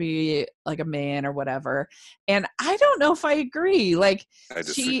waiting to be like a man or whatever. And I don't know if I agree. Like, I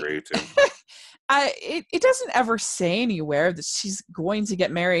disagree too. It doesn't ever say anywhere that she's going to get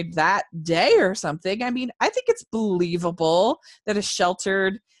married that day or something. I mean, I think it's believable that a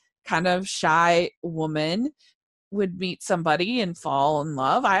sheltered, kind of shy woman would meet somebody and fall in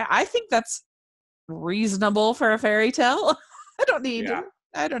love. I think that's reasonable for a fairy tale. I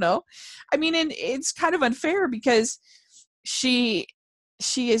don't know. I mean, and it's kind of unfair because she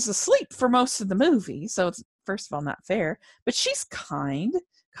is asleep for most of the movie, so it's, first of all, not fair. But she's kind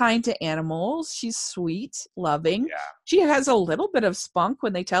to animals. She's sweet, loving. Yeah. She has a little bit of spunk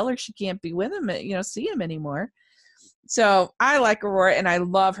when they tell her she can't be with him, see him anymore. So I like Aurora, and I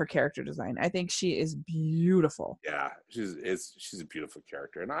love her character design. I think she is beautiful. Yeah, she's a beautiful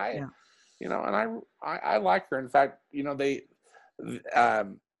character, and I like her. In fact,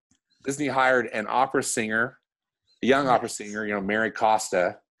 Disney hired an opera singer, a young opera singer, Mary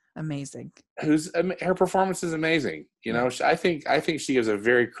Costa. Amazing. Her performance is amazing. I think she gives a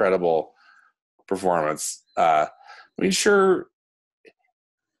very credible performance. I mean, sure,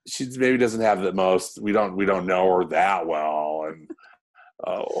 she maybe doesn't have the most. We don't know her that well, and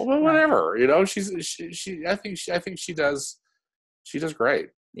whatever. I think she does great.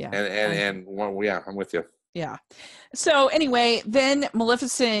 Yeah. And I'm with you. Yeah. So anyway, then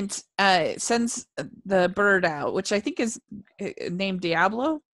Maleficent sends the bird out, which I think is named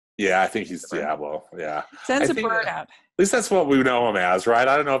Diablo. Yeah, I think he's Diablo. Yeah. Sends I a think bird out. at least that's what we know him as, right?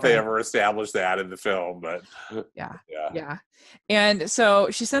 I don't know if they ever established that in the film, but Yeah. And so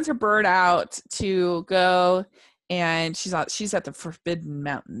she sends her bird out to go, and she's at the Forbidden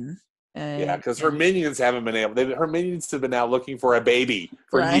Mountain. Yeah, because her minions haven't been able. Her minions have been out looking for a baby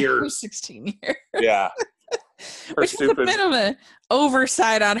for years. For 16 years. Yeah. Which was a bit of an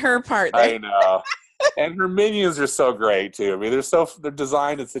oversight on her part there. I know. And her minions are so great too. I mean, they're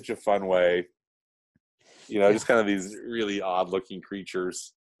designed in such a fun way. You know, just kind of these really odd looking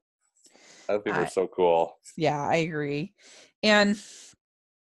creatures. I think they're so cool. Yeah, I agree. And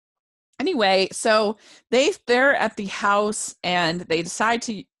anyway, so they're at the house and they decide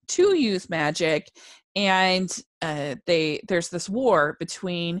to use magic, and there's this war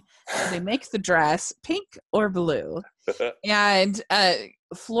between, they make the dress pink or blue. And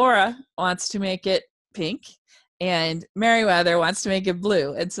Flora wants to make it pink, and Merryweather wants to make it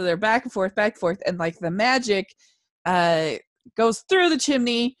blue, and so they're back and forth, and like the magic goes through the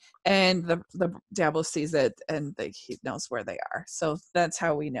chimney, and the Diablo sees it, and he knows where they are. So that's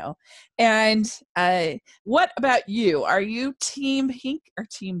how we know. And what about you? Are you team pink or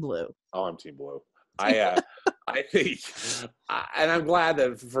team blue? Oh, I'm team blue. I think, and I'm glad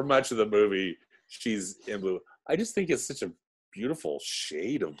that for much of the movie she's in blue. I just think it's such a beautiful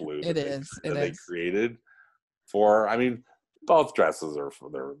shade of blue that they created for. I mean, both dresses are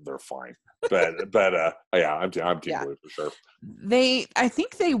they're fine, but yeah, I'm team blue for sure. I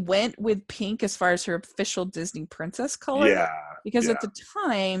think they went with pink as far as her official Disney princess color. Yeah, because at the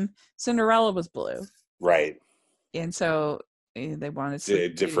time Cinderella was blue, right? And so they wanted to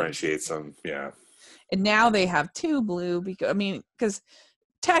differentiate some, yeah. And now they have two blue because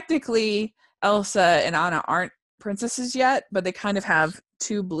technically Elsa and Anna aren't princesses yet, but they kind of have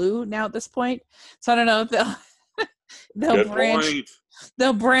two blue now at this point. So I don't know if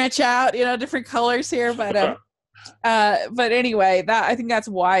they'll branch out, different colors here, but anyway, I think that's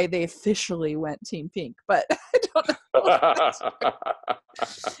why they officially went team pink, but I don't know.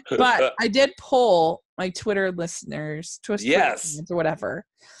 But I did poll my Twitter listeners, yes, or whatever,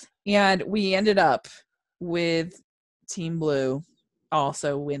 and we ended up with team blue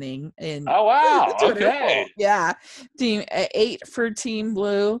also winning in. Oh wow! Okay, poll. Yeah, 8 for team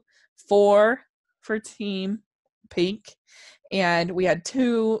blue, 4 for team pink, and we had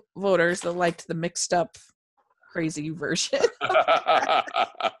 2 voters that liked the mixed up crazy version.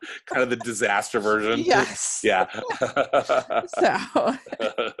 Kind of the disaster version. Yes. Yeah. So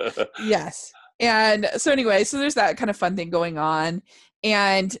yes. And so anyway, so there's that kind of fun thing going on.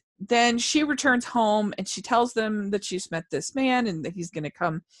 And then she returns home and she tells them that she's met this man and that he's going to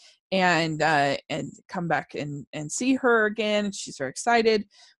come and come back and see her again. And she's very excited.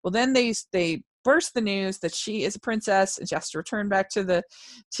 Well, then they burst the news that she is a princess and she has to return back to the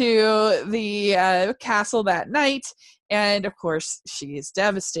castle that night. And of course, she is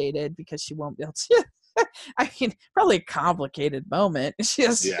devastated because she won't be able to. I mean, probably a complicated moment. She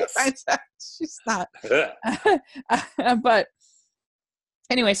finds out she's not. But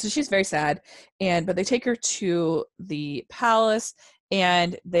anyway, so she's very sad, but they take her to the palace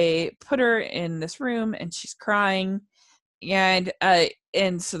and they put her in this room and she's crying, and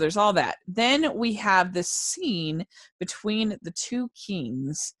so there's all that. Then we have this scene between the two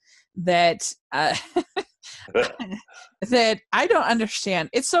kings that that I don't understand.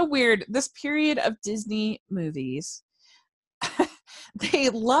 It's so weird. This period of Disney movies, they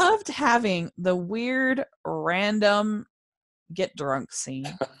loved having the weird, random get drunk scene.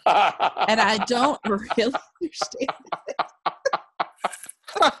 And I don't really understand it.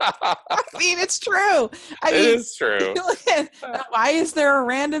 I mean, it's true. It is true. Why is there a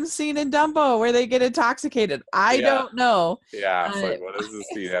random scene in Dumbo where they get intoxicated? I don't know. Yeah, it's like, what does this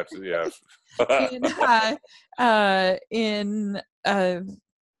scene have to do?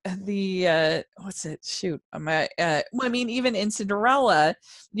 What's it? Shoot. I mean, even in Cinderella,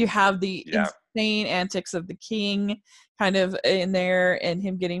 you have the insane antics of the king kind of in there and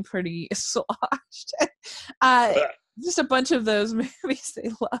him getting pretty sloshed. Just a bunch of those movies, they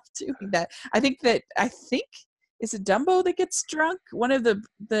love doing that. I think is it Dumbo that gets drunk? One of the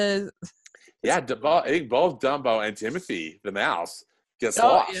I think both Dumbo and Timothy the mouse get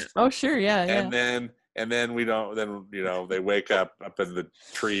lost. Yeah. Oh sure, yeah. And then they wake up in the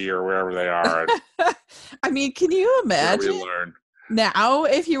tree or wherever they are. I mean, can you imagine? We learn. Now,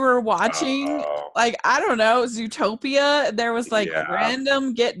 if you were watching, like, I don't know, Zootopia, there was like a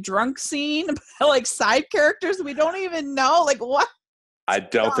random get drunk scene, like side characters we don't even know, like what? I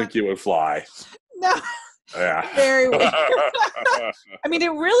don't think you would fly. No. Yeah. Very weird. I mean,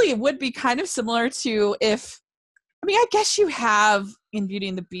 it really would be kind of similar to if I mean, I guess you have in Beauty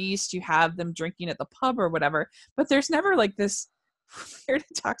and the Beast, you have them drinking at the pub or whatever, but there's never like this weird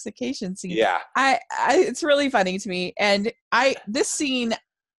intoxication scene. Yeah. It's really funny to me. And this scene,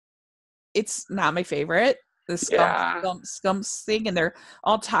 it's not my favorite. The scums thing, and they're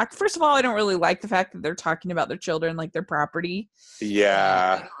all talk. First of all, I don't really like the fact that they're talking about their children like their property.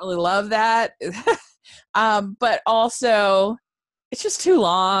 Yeah. I don't really love that. But also, it's just too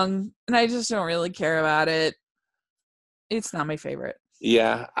long, and I just don't really care about it. It's not my favorite.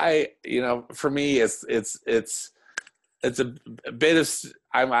 Yeah, for me, it's a bit of.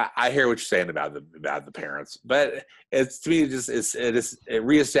 I hear what you're saying about the parents, but it's to me it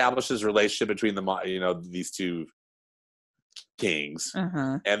reestablishes relationship between these two kings,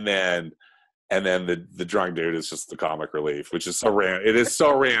 and then the drunk dude is just the comic relief, which is so random. It is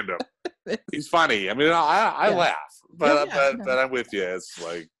so random. He's funny. I mean, I laugh, but I'm with you. It's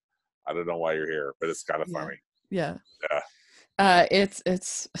like I don't know why you're here, but it's kind of funny. Yeah. It's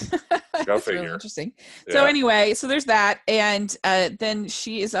it's really interesting. Yeah. So anyway, so there's that, and then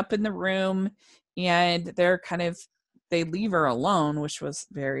she is up in the room, and they leave her alone, which was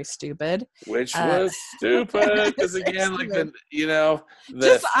very stupid. Because again, like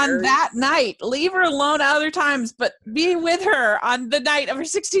just on that night, leave her alone other times, but be with her on the night of her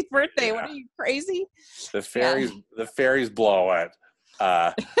 16th birthday. Yeah. What are you, crazy? The fairies blow it.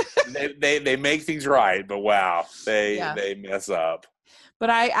 They make things right, but wow, they mess up. But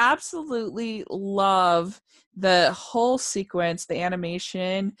I absolutely love the whole sequence, the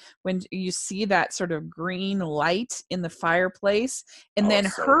animation, when you see that sort of green light in the fireplace, and then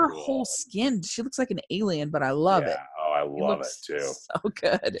her whole skin, she looks like an alien, but I love it. Oh, I love it too. So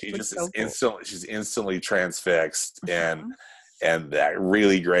good. She's instantly transfixed, and that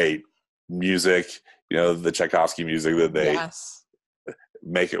really great music, the Tchaikovsky music that they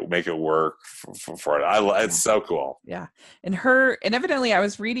make it work for it. It's so cool. Yeah. And evidently I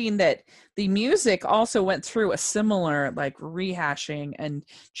was reading that the music also went through a similar like rehashing and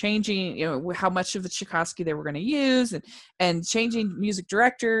changing, how much of the Tchaikovsky they were going to use, and changing music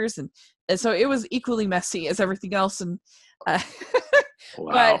directors. And so it was equally messy as everything else. And,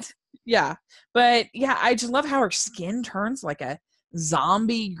 wow. but I just love how her skin turns like a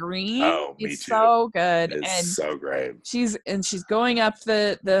zombie green. It's so good. It's so great. She's going up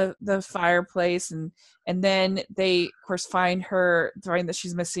the fireplace, and then they of course find that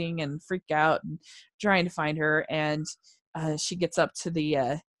she's missing and freak out and trying to find her, and she gets up to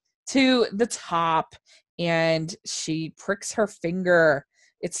the top, and she pricks her finger.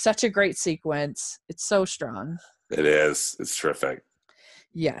 It's such a great sequence. It's so strong. It is. It's terrific.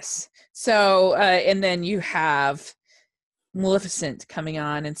 Yes. So and then you have Maleficent coming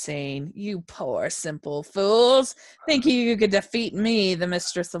on and saying, "You poor simple fools, think you could defeat me, the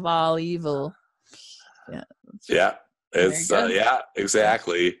mistress of all evil." Yeah, it's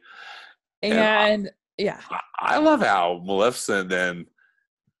exactly. And I love how Maleficent then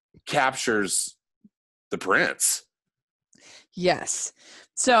captures the prince. Yes.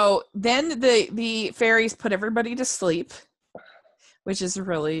 So then the fairies put everybody to sleep, which is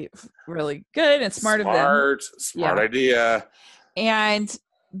really, really good and smart of them. Smart idea. And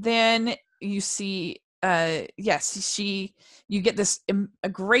then you see, you get a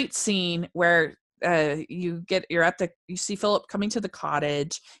great scene where you see Philip coming to the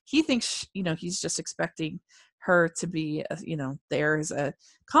cottage. He thinks, he's just expecting her to be, there as a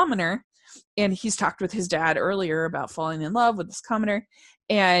commoner. And he's talked with his dad earlier about falling in love with this commoner.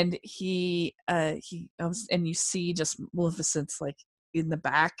 And you see just Maleficent's like in the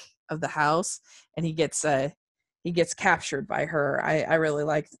back of the house, and he gets captured by her. I really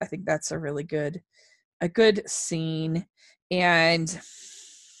I think that's a really good scene. And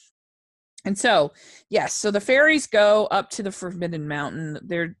so yes, so the fairies go up to the Forbidden Mountain.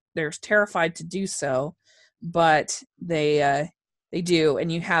 They're terrified to do so, but they do, and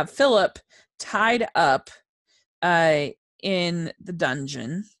you have Philip tied up in the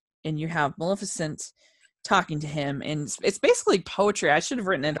dungeon, and you have Maleficent talking to him, and it's basically poetry. I should have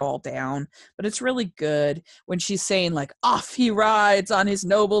written it all down, but it's really good when she's saying like, "Off he rides on his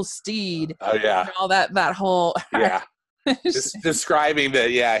noble steed." Oh yeah, all that whole just describing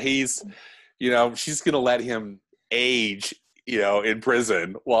that. Yeah, he's she's gonna let him age in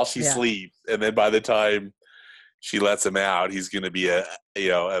prison while she sleeps, and then by the time she lets him out, he's gonna be a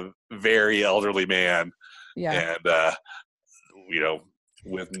very elderly man, and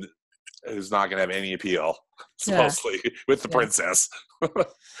with who's not going to have any appeal, supposedly, with the princess.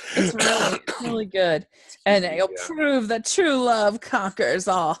 It's really, really good. And it'll prove that true love conquers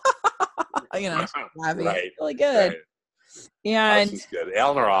all. Right. Really good. And she's good.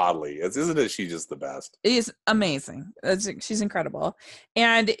 Eleanor Audley, isn't it? She's just the best. is amazing. She's incredible.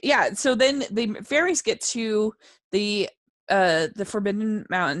 And yeah, so then the fairies get to the Forbidden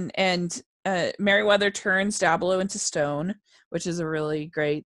Mountain, and Merryweather turns Diablo into stone, which is a really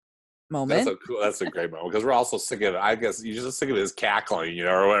great moment. That's a great moment, because we're also sick of it. I guess you just think of his cackling,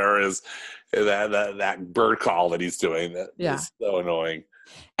 or whatever, is that bird call that he's doing. That is so annoying.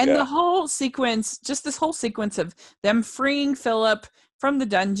 And the whole sequence, just this whole sequence of them freeing Philip from the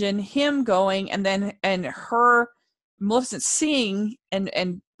dungeon, him going, and her, Maleficent, seeing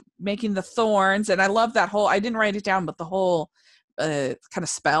and making the thorns. And I love that whole, I didn't write it down, but the whole kind of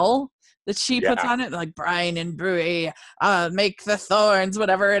spell that she puts on it, like Brian and Brewy, make the thorns,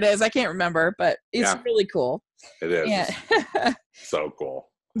 whatever it is. I can't remember, but it's really cool. It is. So cool.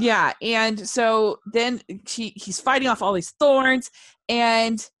 Yeah, and so then he's fighting off all these thorns,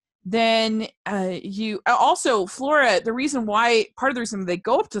 and then Flora, part of the reason they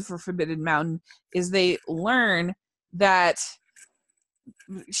go up to the Forbidden Mountain is they learn that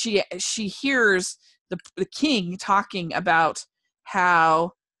she hears the king talking about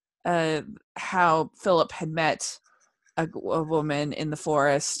how Philip had met a woman in the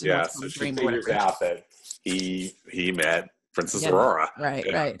forest. Yeah, so she figures out that he met Princess Aurora.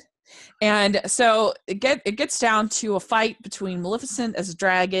 Right. And so it gets down to a fight between Maleficent as a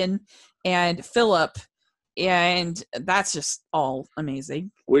dragon and Philip, and that's just all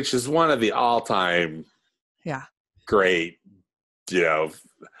amazing. Which is one of the all-time great,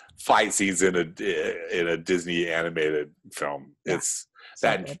 fight scenes in a Disney animated film. Yeah. It's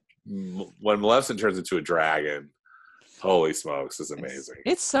that when Maleficent turns into a dragon. Holy smokes, is amazing.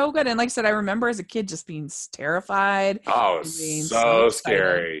 It's so good. And like I said, I remember as a kid just being terrified. Oh, so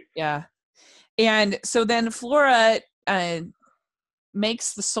scary. Yeah. And so then Flora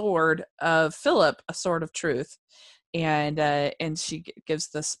makes the sword of Philip a sword of truth. And she gives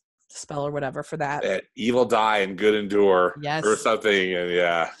the spell or whatever for that. Evil die and good endure. Yes. Or something. And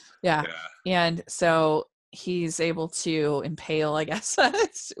yeah. And so he's able to impale, I guess,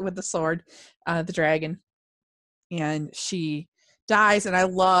 with the sword, the dragon. And she dies, and I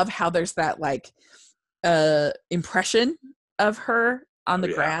love how there's that impression of her on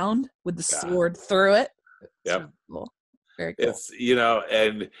the ground with the sword through it. Yep. Cool. Very cool. It's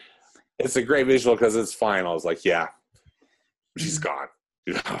and it's a great visual because it's final. It's like, she's gone.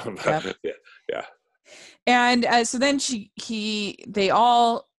 Yep. Yeah. And so then they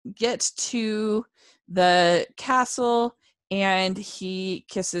all get to the castle, and he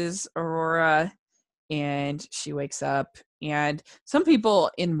kisses Aurora. And she wakes up, and some people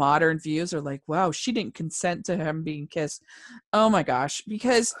in modern views are like, wow, she didn't consent to him being kissed. Oh my gosh,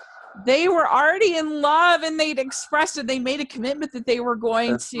 because they were already in love, and they'd expressed it. They made a commitment that they were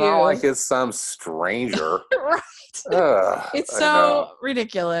going to. Not like it's some stranger. Right. It's so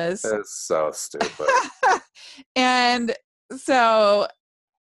ridiculous. It's so stupid. And so,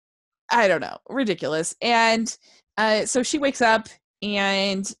 I don't know, ridiculous. And so she wakes up,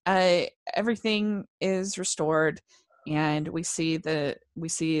 and everything is restored, and we see the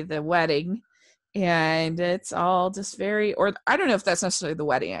wedding, and it's all just or I don't know if that's necessarily the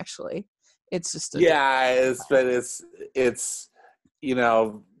wedding, actually. It's just it's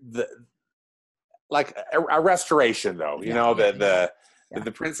like a restoration, though. The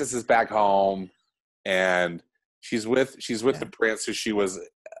princess is back home, and she's with the prince who she was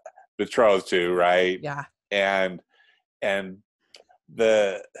betrothed to, right? Yeah. And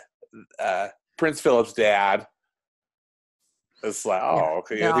the Prince Philip's dad is like,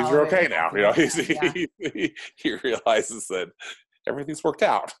 okay, things are okay now. He realizes that everything's worked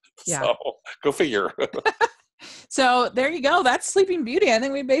out. Yeah. So go figure. So there you go. That's Sleeping Beauty. I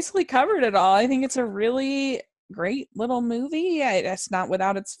think we basically covered it all. I think it's a really great little movie. It's not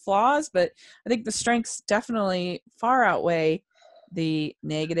without its flaws, but I think the strengths definitely far outweigh the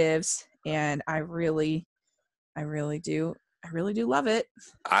negatives, and I really do love it.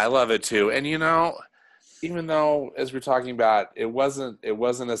 I love it too. And even though, as we're talking about, it wasn't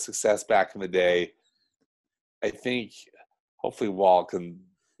a success back in the day, I think hopefully Walt can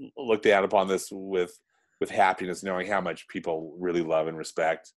look down upon this with happiness, knowing how much people really love and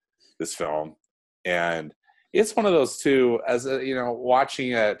respect this film. And it's one of those too, as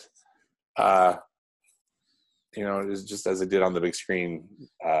watching it, is just as I did on the big screen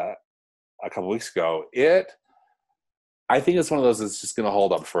a couple weeks ago. I think it's one of those that's just going to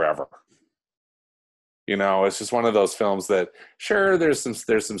hold up forever. It's just one of those films that, sure, there's some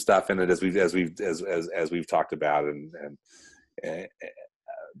stuff in it as we've talked about,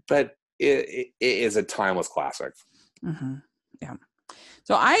 but it is a timeless classic. Mm-hmm. Yeah.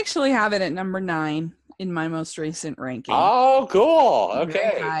 So I actually have it at number 9. in my most recent ranking. Oh, cool. Very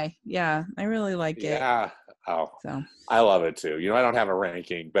Okay. high. Yeah, I really like it. Yeah. Oh, So I love it too. I don't have a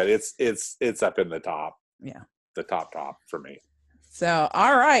ranking, but it's up in the top. Yeah. The top for me. So,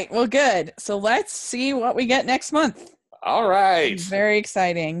 all right. Well, good. So let's see what we get next month. All right. Very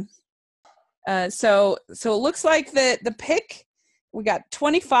exciting. So it looks like the pick, we got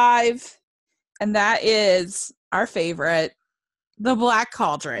 25, and that is our favorite, The Black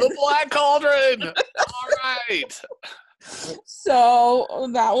Cauldron. The Black Cauldron. All right. So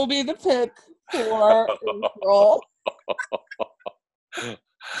that will be the pick for April.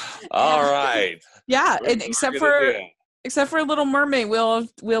 All right. Yeah, We're and except gonna for Little Mermaid, we'll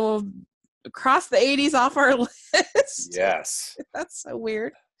cross the 80s off our list. Yes. That's so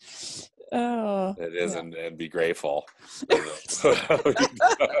weird. Oh, it is, and be grateful. I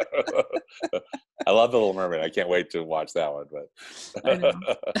love The Little Mermaid. I can't wait to watch that one. But I know.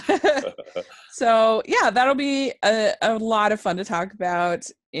 So yeah, that'll be a lot of fun to talk about,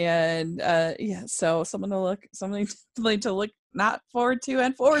 and yeah, so something to look not forward to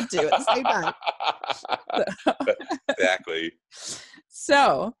and forward to at the same time. Exactly.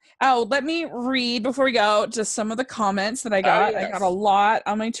 So, let me read before we go just some of the comments that I got. Yes. I got a lot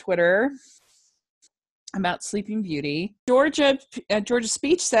on my Twitter about Sleeping Beauty. Georgia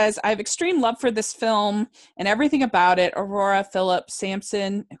Speech says, I have extreme love for this film and everything about it. Aurora, Philip,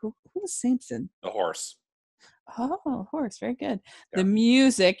 Samson. Who was Samson? The horse. Oh, horse. Very good. Yeah. The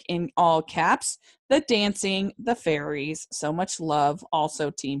music in all caps, the dancing, the fairies. So much love.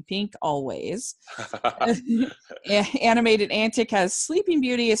 Also Team Pink, always. Animated Antic has Sleeping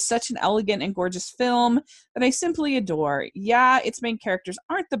Beauty is such an elegant and gorgeous film that I simply adore. Yeah, its main characters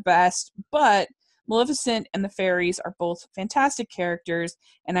aren't the best, but Maleficent and the fairies are both fantastic characters,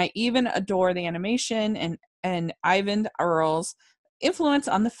 and I even adore the animation and Ivan Earl's influence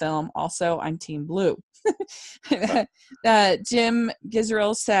on the film. Also, I'm Team Blue. Jim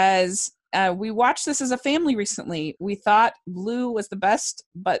Gizrel says, we watched this as a family recently. We thought blue was the best,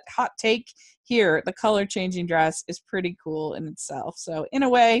 but hot take here, the color changing dress is pretty cool in itself. So in a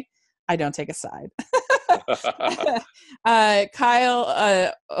way, I don't take a side.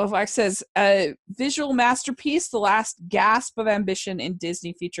 Kyle Ovak says, visual masterpiece, the last gasp of ambition in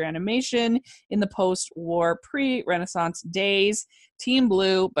Disney feature animation in the post-war pre-Renaissance days. Team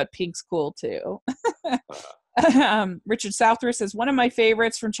Blue, but Pink's cool too. Richard Southworth says, one of my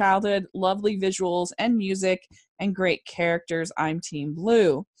favorites from childhood, lovely visuals and music and great characters. I'm Team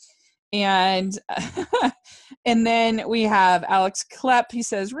Blue. And and then we have Alex Klepp. He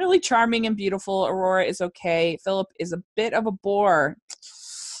says, really charming and beautiful. Aurora is okay. Philip is a bit of a bore.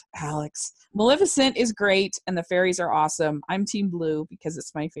 Alex. Maleficent is great, and the fairies are awesome. I'm Team Blue because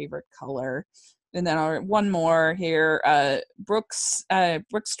it's my favorite color. And then one more here. Brooks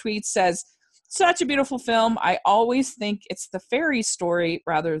tweet says, such a beautiful film. I always think it's the fairy story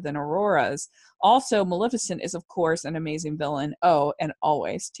rather than Aurora's. Also, Maleficent is, of course, an amazing villain. Oh, and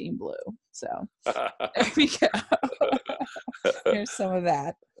always Team Blue. So there we go. Here's some of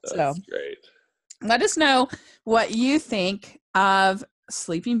that. That's great. Let us know what you think of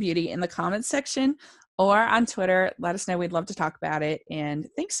Sleeping Beauty in the comments section or on Twitter. Let us know. We'd love to talk about it. And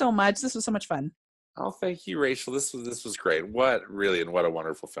thanks so much. This was so much fun. Oh, thank you, Rachel. This was great. What a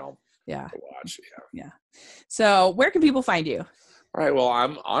wonderful film. Yeah. To watch. Yeah. So where can people find you? All right. Well,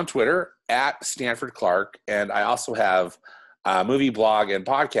 I'm on Twitter at Stanford Clark, and I also have a movie blog and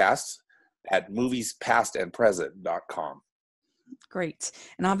podcast at moviespastandpresent.com. Great.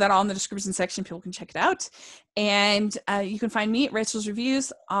 And I'll have that all in the description section. People can check it out. And you can find me at Rachel's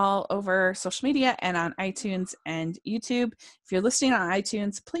Reviews all over social media and on iTunes and YouTube. If you're listening on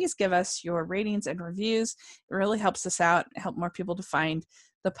iTunes, please give us your ratings and reviews. It really helps us out, help more people to find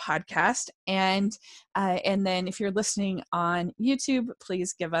the podcast. And then if you're listening on YouTube,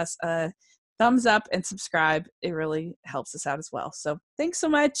 please give us a thumbs up and subscribe. It really helps us out as well. So thanks so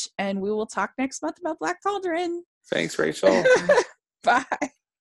much. And we will talk next month about Black Cauldron. Thanks, Rachel. Bye.